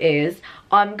to do is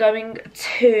I'm going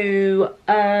to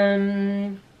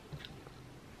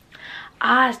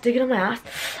it's digging on my ass.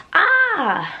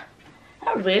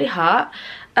 That really hurt.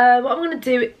 What I'm going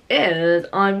to do is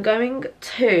I'm going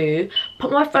to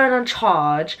put my phone on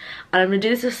charge and I'm going to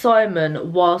do this assignment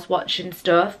whilst watching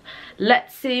stuff.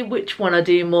 Let's see which one I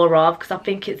do more of, because I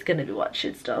think it's going to be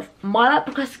watching stuff. My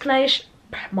procrastination,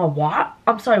 my what?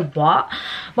 I'm sorry, what?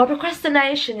 My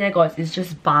procrastination, yeah guys, is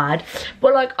just bad.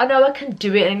 But like, I know I can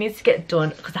do it and it needs to get done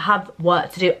because I have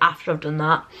work to do after I've done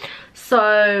that.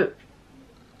 So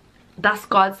that's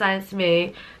God saying to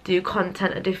me, do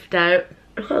content a different out.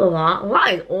 Look at that.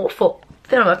 That is awful. I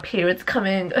feel like my period's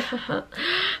coming.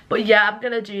 But yeah, I'm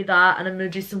gonna do that and I'm gonna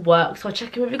do some work. So I'll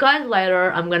check in with you guys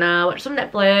later. I'm gonna watch some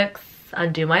Netflix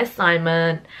and do my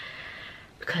assignment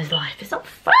because life is not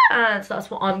fun. So that's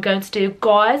what I'm going to do,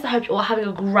 guys. I hope you're all having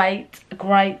a great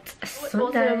Sunday.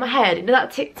 Also in my head, you know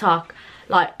that TikTok,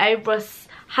 like Abras,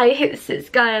 how you hit the 6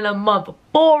 going a month,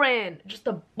 boring, just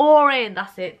a boring.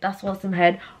 That's it. That's what's in my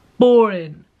head.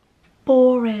 Boring.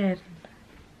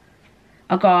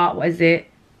 I got, what is it?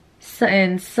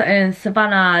 Something,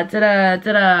 Savannah, I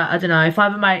don't know. If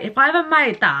I ever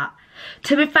made that,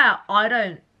 to be fair, I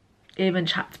don't even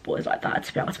chat to boys like that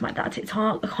to be able to make that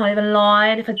TikTok. I can't even lie.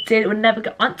 And if I did, it would never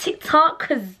get on TikTok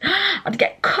because I'd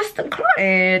get custom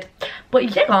clipped.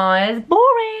 But yeah, guys,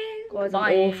 boring. Guys,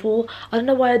 I'm awful. I don't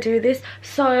know why I do this.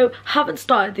 So, haven't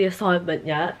started the assignment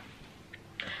yet.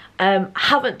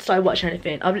 Haven't started watching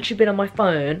anything. I've literally been on my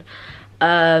phone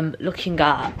looking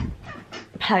at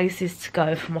places to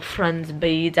go for my friend's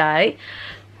b-day.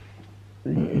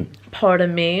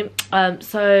 Pardon me.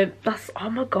 So that's, oh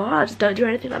my god, I just don't do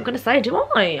anything that I'm gonna say, do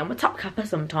I? I'm a top capper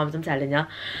sometimes, I'm telling you.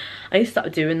 I need to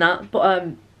start doing that. But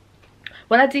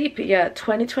when I deep it, yeah,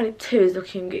 2022 is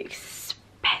looking expensive.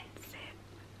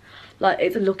 Like,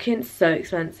 it's looking so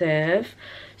expensive.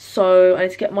 So I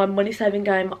need to get my money saving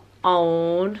game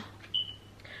on.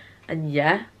 And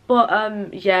yeah, but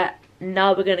yeah,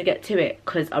 now we're gonna get to it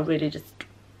because I really just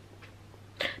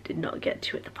did not get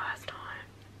to it the first time.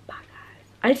 Bye guys.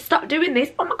 I need to stop doing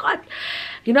this. Oh my god.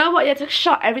 You know what? You take a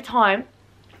shot every time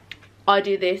I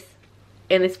do this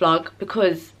in this vlog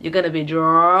because you're gonna be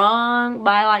drunk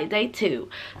by like day 2.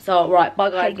 So right, bye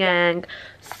guys. Hey gang.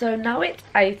 So now it's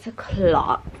 8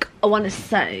 o'clock. I want to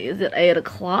say, is it 8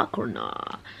 o'clock or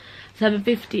not?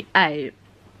 7:58.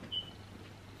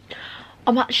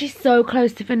 I'm actually so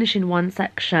close to finishing one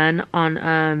section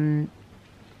on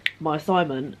my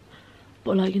assignment,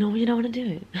 but like, you know what I'm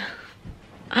doing?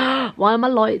 Why am I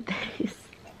like this?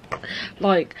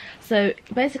 Like, so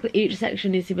basically each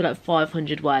section needs to be like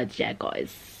 500 words, yeah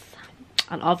guys,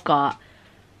 and I've got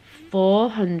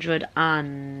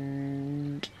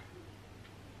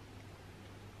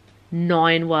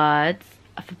 409 words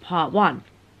for part 1.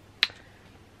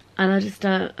 And I just,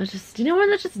 you know when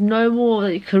there's just no more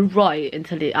that you can write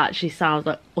until it actually sounds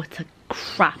like utter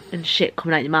crap and shit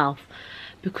coming out your mouth.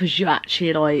 Because you're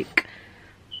actually like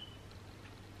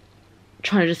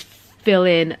trying to just fill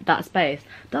in that space.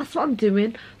 That's what I'm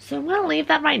doing. So I'm going to leave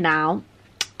that right now.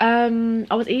 I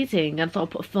was eating and thought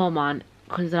I'd put a film on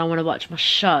because I want to watch my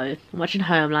show. I'm watching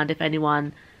Homeland, if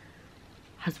anyone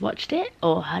has watched it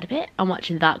or heard of it. I'm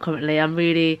watching that currently. I'm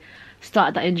really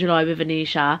started that in July with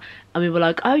Anisha, and we were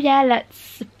like, oh yeah,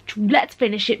 let's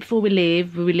finish it before we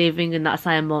leave. We were leaving in that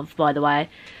same month, by the way.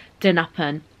 Didn't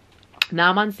happen. Now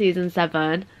I'm on season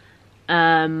 7,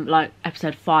 like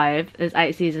episode 5. There's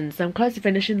 8 seasons, so I'm close to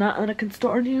finishing that and I can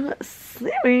start a new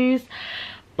series.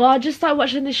 But I just started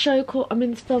watching this show called,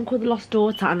 this film called The Lost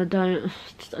Daughter, and I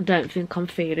don't think I'm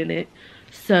feeling it,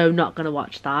 so not gonna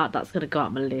watch that. That's gonna go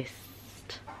up my list.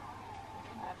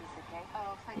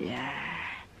 Yeah.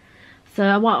 So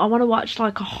I want to watch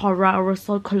like a horror or a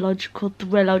psychological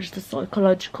thriller, just a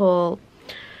psychological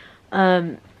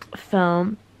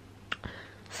film.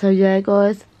 So yeah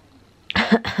guys,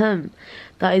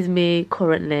 that is me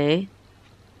currently.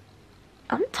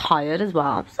 I'm tired as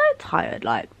well. I'm so tired.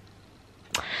 Like,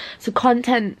 so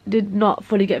content did not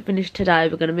fully get finished today.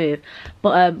 We're gonna move,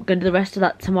 but I'm gonna do the rest of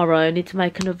that tomorrow. I need to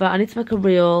make a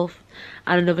reel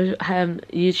and another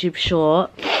YouTube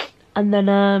short, and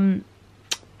then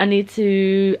I need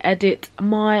to edit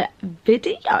my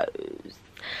videos.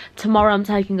 Tomorrow I'm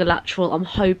taking a lateral. I'm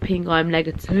hoping I'm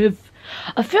negative.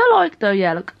 I feel like though,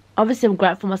 yeah, like obviously I'm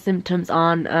grateful my symptoms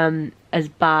aren't as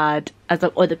bad as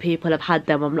like other people have had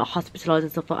them. I'm not hospitalised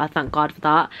and stuff like that, thank God for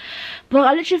that. But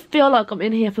I literally feel like I'm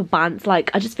in here for bants.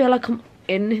 Like, I just feel like I'm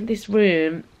in this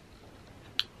room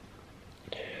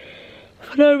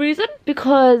for no reason,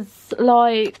 because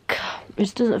like it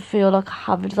just doesn't feel like I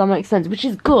have it. Does that make sense? Which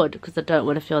is good, because I don't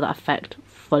want to feel that effect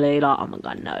fully, like, oh my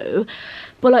god, no.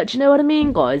 But like, do you know what I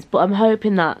mean, guys? But I'm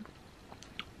hoping that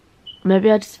maybe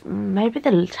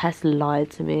the test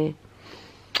lied to me.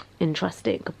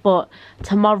 interesting. But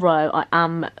tomorrow I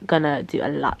am gonna do a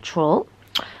lateral,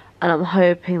 and I'm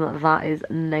hoping that that is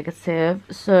negative.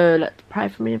 So let's pray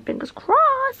for me and fingers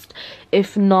crossed.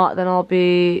 If not, then I'll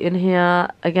be in here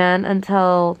again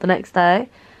until the next day.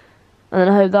 And then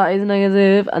I hope that is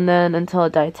negative. And then until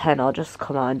day 10, I'll just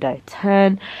come out on day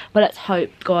 10. But let's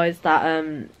hope, guys,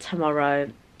 that tomorrow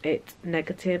it's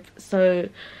negative. So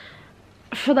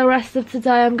for the rest of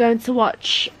today, I'm going to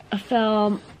watch a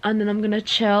film. And then I'm going to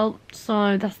chill.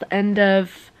 So that's the end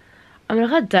of... I'm going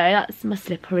to go day. That's my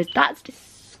slippers. That's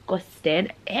disgusting.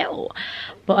 Ew.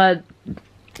 But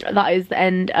that is the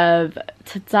end of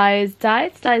today's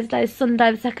day. Today's day is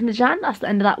Sunday the 2nd of Jan. That's the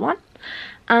end of that one.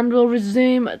 And we'll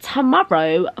resume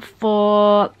tomorrow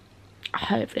for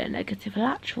hopefully a negative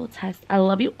lateral test. I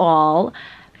love you all.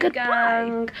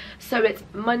 Goodbye. So it's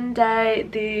Monday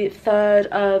the 3rd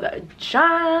of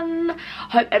Jan.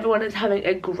 Hope everyone is having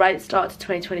a great start to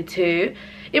 2022.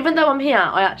 Even though I'm here,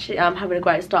 I actually am having a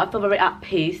great start. I feel very at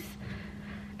peace.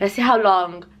 Let's see how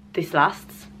long this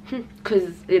lasts.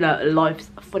 Because, you know,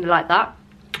 life's funny like that.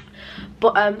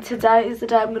 But today is the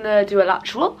day I'm gonna do a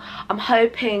lateral. I'm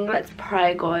hoping, let's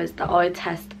pray, guys, that I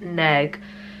test neg,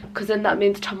 because then that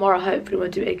means tomorrow, hopefully, when I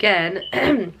do it again,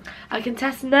 I can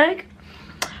test neg.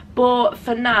 But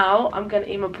for now, I'm gonna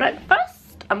eat my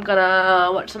breakfast. I'm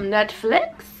gonna watch some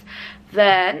Netflix.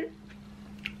 Then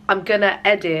I'm gonna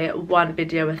edit one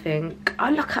video, I think.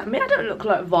 Oh, look at me! I don't look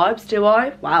like vibes, do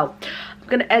I? Wow. I'm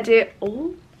gonna edit.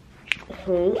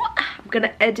 I'm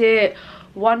gonna edit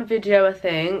one video, I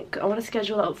think. I want to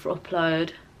schedule that up for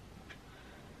upload.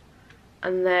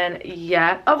 And then,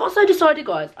 yeah. I've also decided,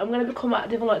 guys, I'm going to become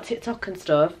active on, like, TikTok and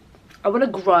stuff. I want to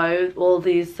grow all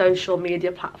these social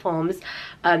media platforms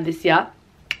this year.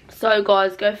 So,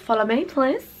 guys, go follow me,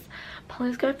 please.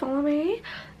 Please go follow me.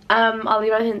 I'll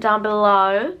leave everything down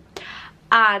below.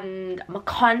 And my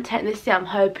content this year, I'm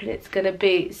hoping it's going to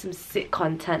be some sick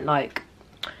content, like,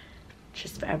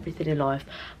 just for everything in life.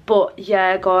 But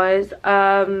yeah, guys, that's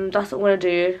what I'm gonna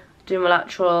do my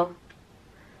lateral.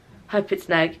 Hope it's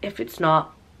neg. If it's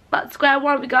not, that's square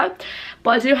one we go. But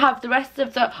I do have the rest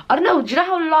of the, I don't know, do you know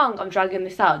how long I'm dragging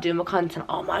this out doing my content?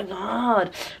 Oh my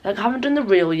god, like, I haven't done the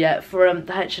reel yet for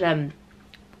the H&M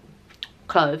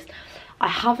clothes. I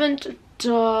haven't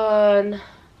done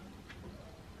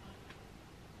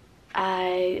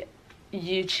a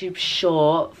YouTube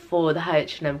short for the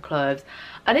H&M clothes.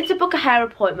 I need to book a hair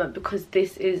appointment because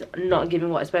this is not giving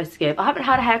what it's supposed to give. I haven't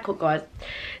had a haircut, guys,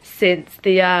 since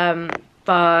the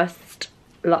first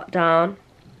lockdown.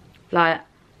 Like,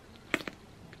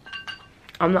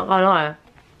 I'm not gonna lie,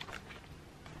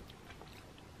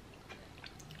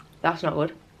 that's not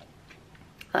good.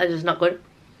 That is just not good.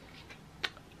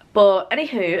 But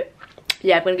anywho,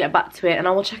 yeah, I'm gonna get back to it and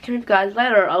I will check in with you guys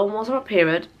later. I'm also on a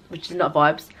period, which is not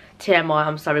vibes. TMI,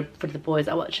 I'm sorry for the boys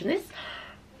that are watching this.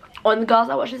 On the girls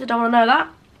that watch this, I don't want to know that.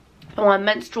 On my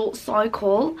menstrual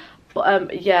cycle.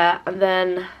 But yeah, and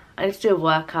then I need to do a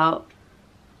workout.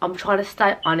 I'm trying to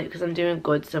stay on it because I'm doing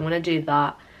good, so I'm going to do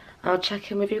that. And I'll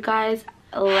check in with you guys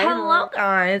later. Hello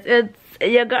guys, it's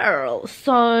your girl.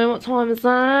 So what time is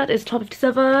that? It's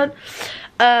 12:57.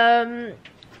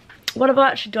 What have I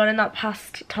actually done in that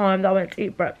past time that I went to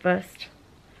eat breakfast?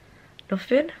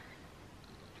 Nothing.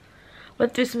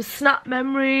 Went through some snap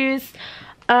memories.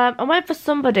 I went for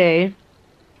somebody,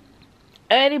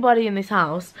 anybody in this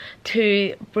house,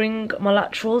 to bring my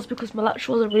laterals because my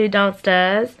laterals are really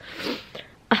downstairs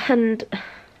and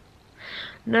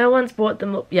no one's brought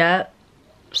them up yet,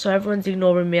 so everyone's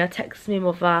ignoring me. I texted my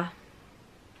mother,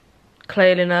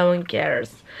 clearly no one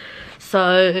cares.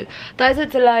 So that's a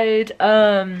delayed,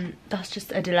 that's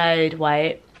just a delayed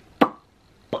wait.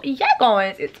 But yeah,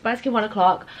 guys, it's basically 1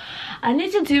 o'clock. I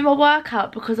need to do my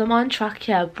workout because I'm on track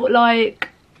here, but like,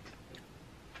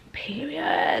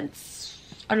 periods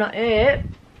are not it.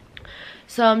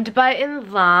 So I'm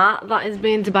debating that. That is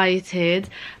being debated.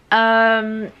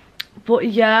 But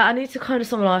yeah, I need to kind of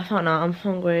sort my life out now. I'm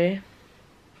hungry.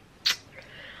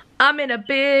 I'm in a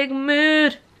big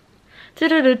mood.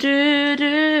 That's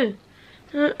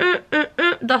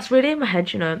really in my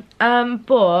head, you know.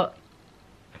 But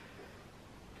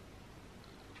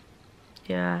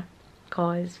yeah,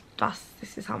 guys,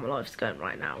 this is how my life's going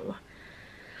right now.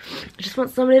 I just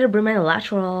want somebody to bring my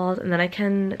laterals and then I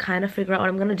can kind of figure out what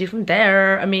I'm gonna do from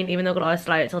there. I mean, even though I'm gonna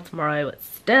isolate it till tomorrow, but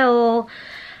still.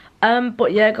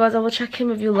 But yeah, guys, I will check in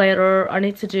with you later. I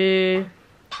need to do,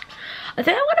 I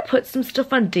think I want to put some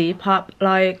stuff on Depop.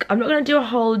 Like, I'm not gonna do a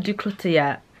whole declutter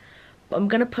yet, but I'm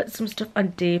gonna put some stuff on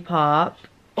Depop.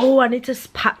 Oh, I need to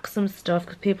pack some stuff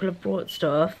because people have brought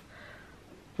stuff.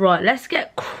 Right, let's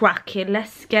get cracking.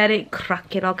 Let's get it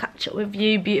cracking. I'll catch up with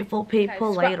you beautiful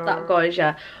people later. That, guys,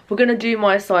 yeah. We're going to do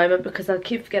my assignment because I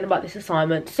keep forgetting about this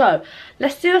assignment. So,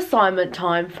 let's do assignment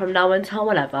time from now until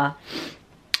whenever.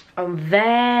 And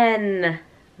then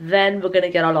we're going to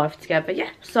get our life together.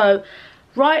 Yeah, so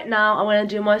right now I'm going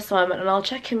to do my assignment and I'll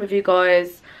check in with you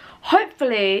guys.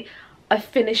 Hopefully I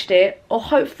finished it, or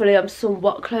hopefully I'm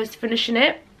somewhat close to finishing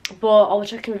it. But I'll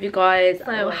check in with you guys.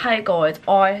 So hey guys,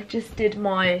 I just did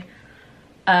my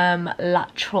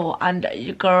lateral and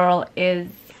your girl is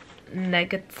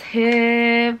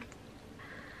negative.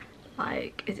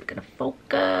 Like, is it gonna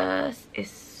focus?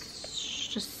 It's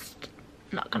just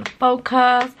not gonna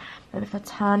focus. Maybe if I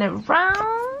turn it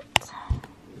around.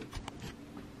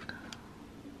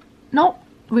 Nope,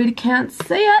 really can't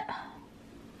see it.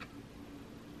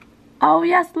 Oh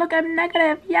yes, look, I'm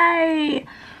negative, yay.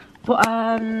 But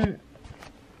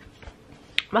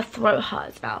my throat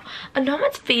hurts now and no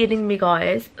one's feeding me,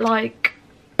 guys. Like,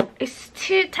 it's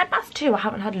 10 past 2. I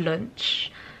haven't had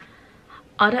lunch.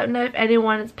 I don't know if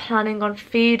anyone is planning on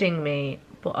feeding me,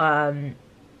 but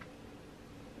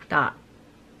that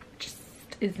just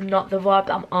is not the vibe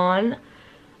that I'm on,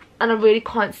 and I really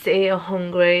can't sit here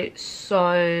hungry.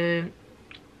 So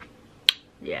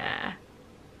yeah.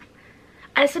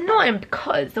 And it's annoying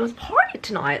because there was a party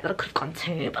tonight that I could have gone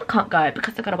to, but I can't go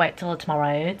because I've got to wait till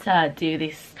tomorrow to do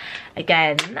this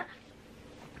again.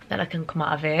 Then I can come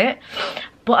out of it.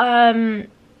 But no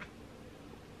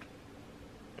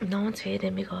one's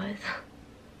feeding me, guys.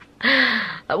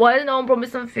 Like, why did no one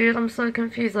promise some food? I'm so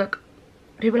confused. Like,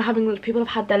 people have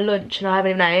had their lunch and I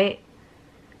haven't even ate.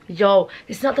 Yo,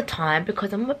 it's not the time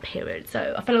because I'm on my period,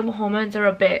 so I feel like my hormones are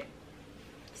a bit.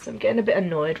 So I'm getting a bit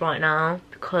annoyed right now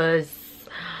because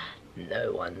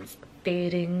no one's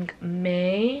feeding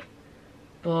me.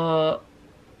 But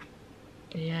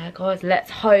yeah, guys,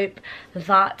 let's hope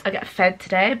that I get fed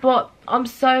today. But I'm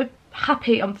so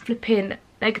happy I'm flipping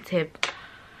negative.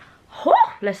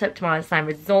 Let's hope tomorrow's the same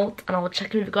result and I'll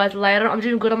check in with you guys later. I'm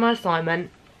doing good on my assignment.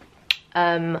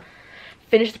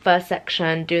 Finished the first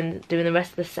section, doing the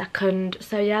rest of the second.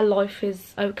 So yeah, life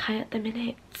is okay at the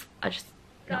minute.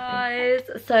 Guys,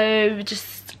 so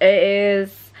just it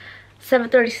is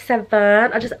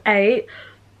 7:37. I just ate.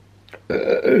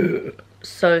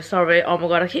 So sorry. Oh my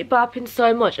god, I keep burping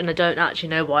so much and I don't actually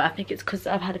know why. I think it's because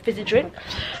I've had a fizzy drink.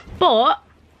 But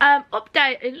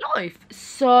update in life.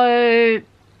 So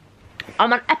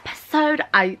I'm on episode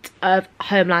 8 of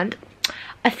Homeland.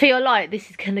 I feel like this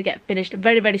is gonna get finished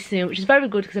very, very soon, which is very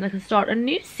good because then I can start a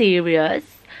new series.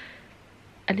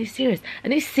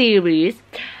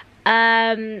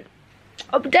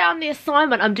 Update on the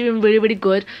assignment. I'm doing really, really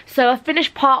good. So I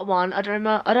finished part 1. I don't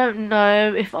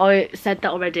know if I said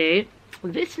that already.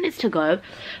 This needs to go.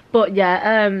 But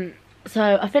yeah,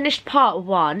 so I finished part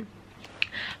 1.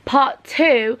 Part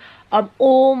 2, I'm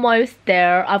almost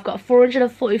there. I've got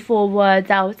 444 words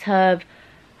out of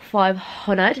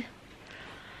 500.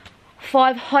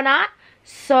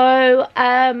 So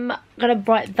I'm gonna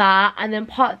write that, and then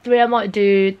part 3 I might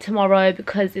do tomorrow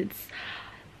because it's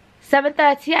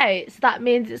 7:38, so that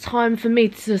means it's time for me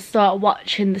to start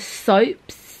watching the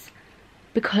soaps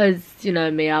because you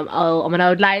know me, I'm an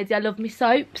old lady, I love me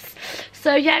soaps.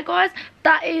 So yeah guys,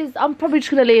 that is, I'm probably just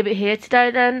gonna leave it here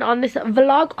today then on this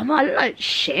vlog. I'm like,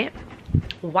 shit,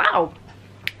 wow,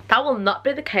 that will not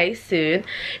be the case soon.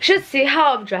 You should see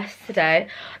how I'm dressed today.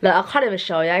 Like, I can't even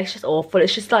show you, it's just awful.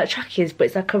 It's just like trackies, but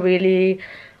it's like a really,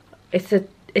 it's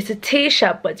a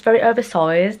t-shirt, but it's very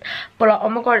oversized. But like, oh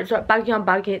my god, it's like baggy on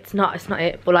baggy. It's not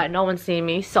it. But like, no one's seeing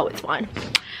me, so it's fine.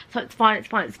 So it's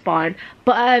fine.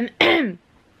 But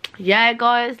yeah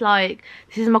guys, like,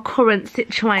 this is my current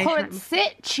situation.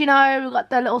 You know, we've got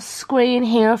the little screen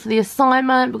here for the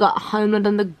assignment. We've got Homeland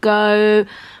on the go.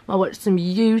 I watched some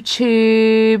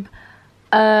YouTube.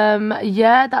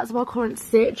 Yeah, that's my current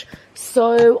sitch.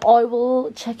 So I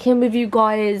will check in with you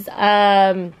guys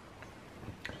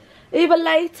either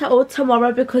later or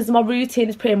tomorrow because my routine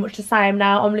is pretty much the same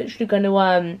now. I'm literally going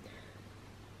to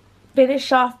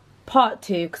finish off part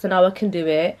 2 because I know I can do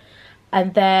it,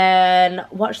 and then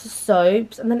watch the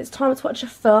soaps, and then it's time to watch a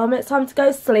film. It's time to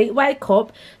go sleep, wake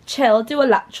up, chill, do a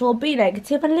lateral, be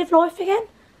negative and live life again.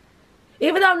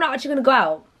 Even though I'm not actually going to go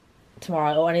out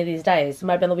tomorrow or any of these days,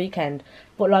 maybe on the weekend,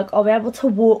 but like, I'll be able to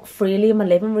walk freely in my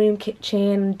living room,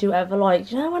 kitchen, do whatever,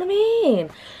 like, you know what I mean?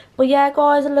 But yeah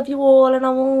guys, I love you all and I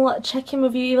will check in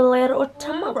with you either later or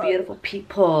tomorrow. Beautiful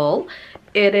people,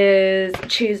 it is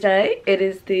Tuesday, it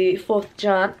is the 4th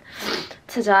Jan.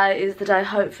 Today is the day,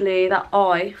 hopefully, that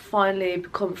I finally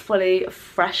become fully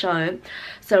fresh home.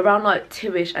 So around like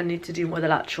 2ish I need to do more of the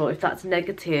lateral. If that's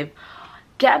negative,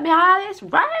 get me out of this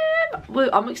room. Well,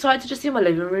 I'm excited to just see my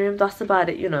living room. That's about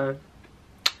it, you know.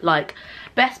 Like,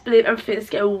 best believe everything's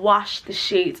getting washed. The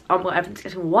sheets, everything's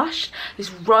getting washed.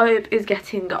 This robe is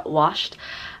getting washed.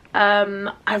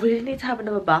 I really need to have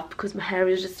another bath because my hair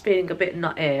is just feeling a bit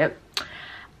knotty.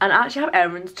 And I actually have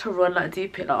errands to run, like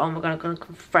deep it, like, oh my god, I'm gonna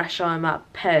come fresh, I'm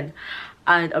at pen.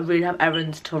 And I really have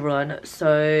errands to run,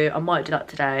 so I might do that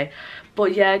today.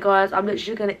 But yeah, guys, I'm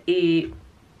literally gonna eat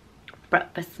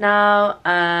breakfast now.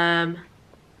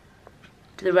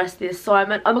 Do the rest of the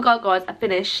assignment. Oh my god, guys, I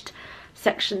finished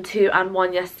section 2 and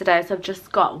 1 yesterday, so I've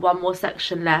just got one more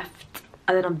section left,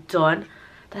 and then I'm done.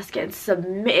 That's getting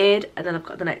submitted, and then I've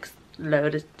got the next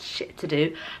load of shit to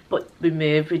do, but we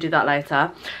do that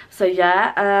later. So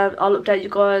yeah, I'll update you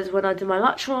guys when I do my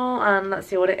lateral, and let's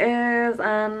see what it is.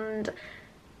 And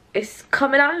it's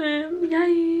coming home,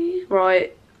 yay.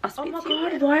 Right, oh my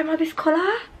god, why am I this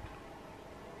colour?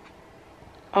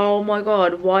 Oh my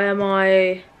god, why am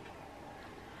I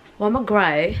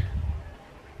grey?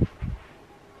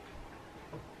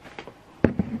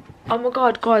 Oh my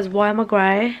god, guys, why am I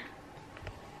grey?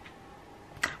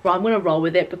 Right, I'm gonna roll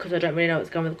with it because I don't really know what's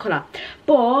going with the colour.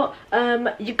 But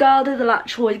your girl did the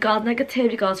lateral, your girl's negative,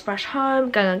 your girl's fresh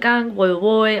home, gang gang gang, woy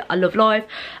woy, I love life.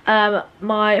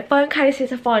 My phone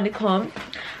cases have finally come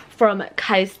from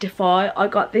Casetify. I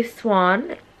got this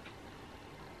one,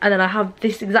 and then I have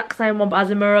this exact same one but as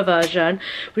a mirror version,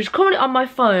 which is currently on my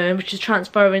phone, which is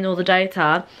transferring all the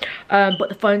data. But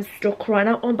the phone's stuck right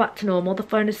now. I'm back to normal. The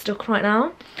phone is stuck right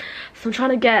now. So I'm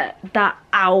trying to get that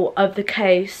out of the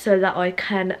case so that I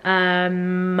can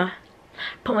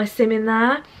put my SIM in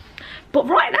there. But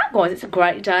right now, guys, it's a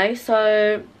great day.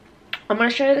 So I'm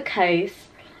going to show you the case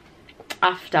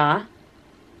after.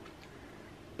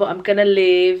 But I'm going to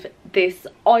leave this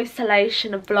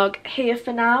isolation vlog here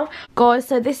for now. Guys,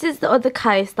 so this is the other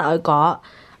case that I got.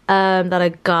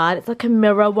 It's like a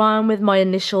mirror one with my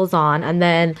initials on. And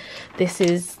then this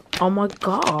is, oh my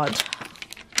god.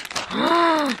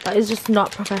 That is just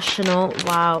not professional.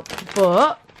 Wow.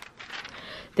 But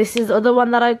this is the other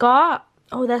one that I got.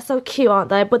 Oh, they're so cute, aren't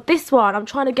they? But this one, I'm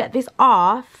trying to get this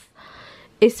off.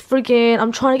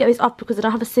 I'm trying to get this off because I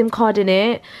don't have a SIM card in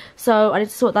it. So I need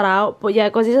to sort that out. But yeah,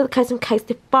 guys, these are the cases from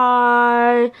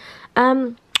Casetify.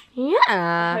 Yeah.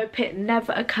 I hope it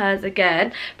never occurs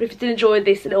again. But if you did enjoy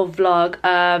this little vlog,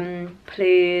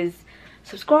 please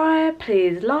subscribe,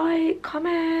 please like,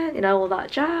 comment, you know, all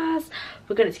that jazz.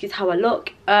 We're gonna excuse how I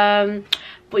look.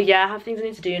 But yeah, I have things I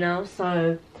need to do now,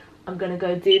 so I'm gonna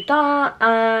go do that.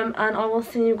 And I will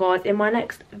see you guys in my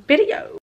next video.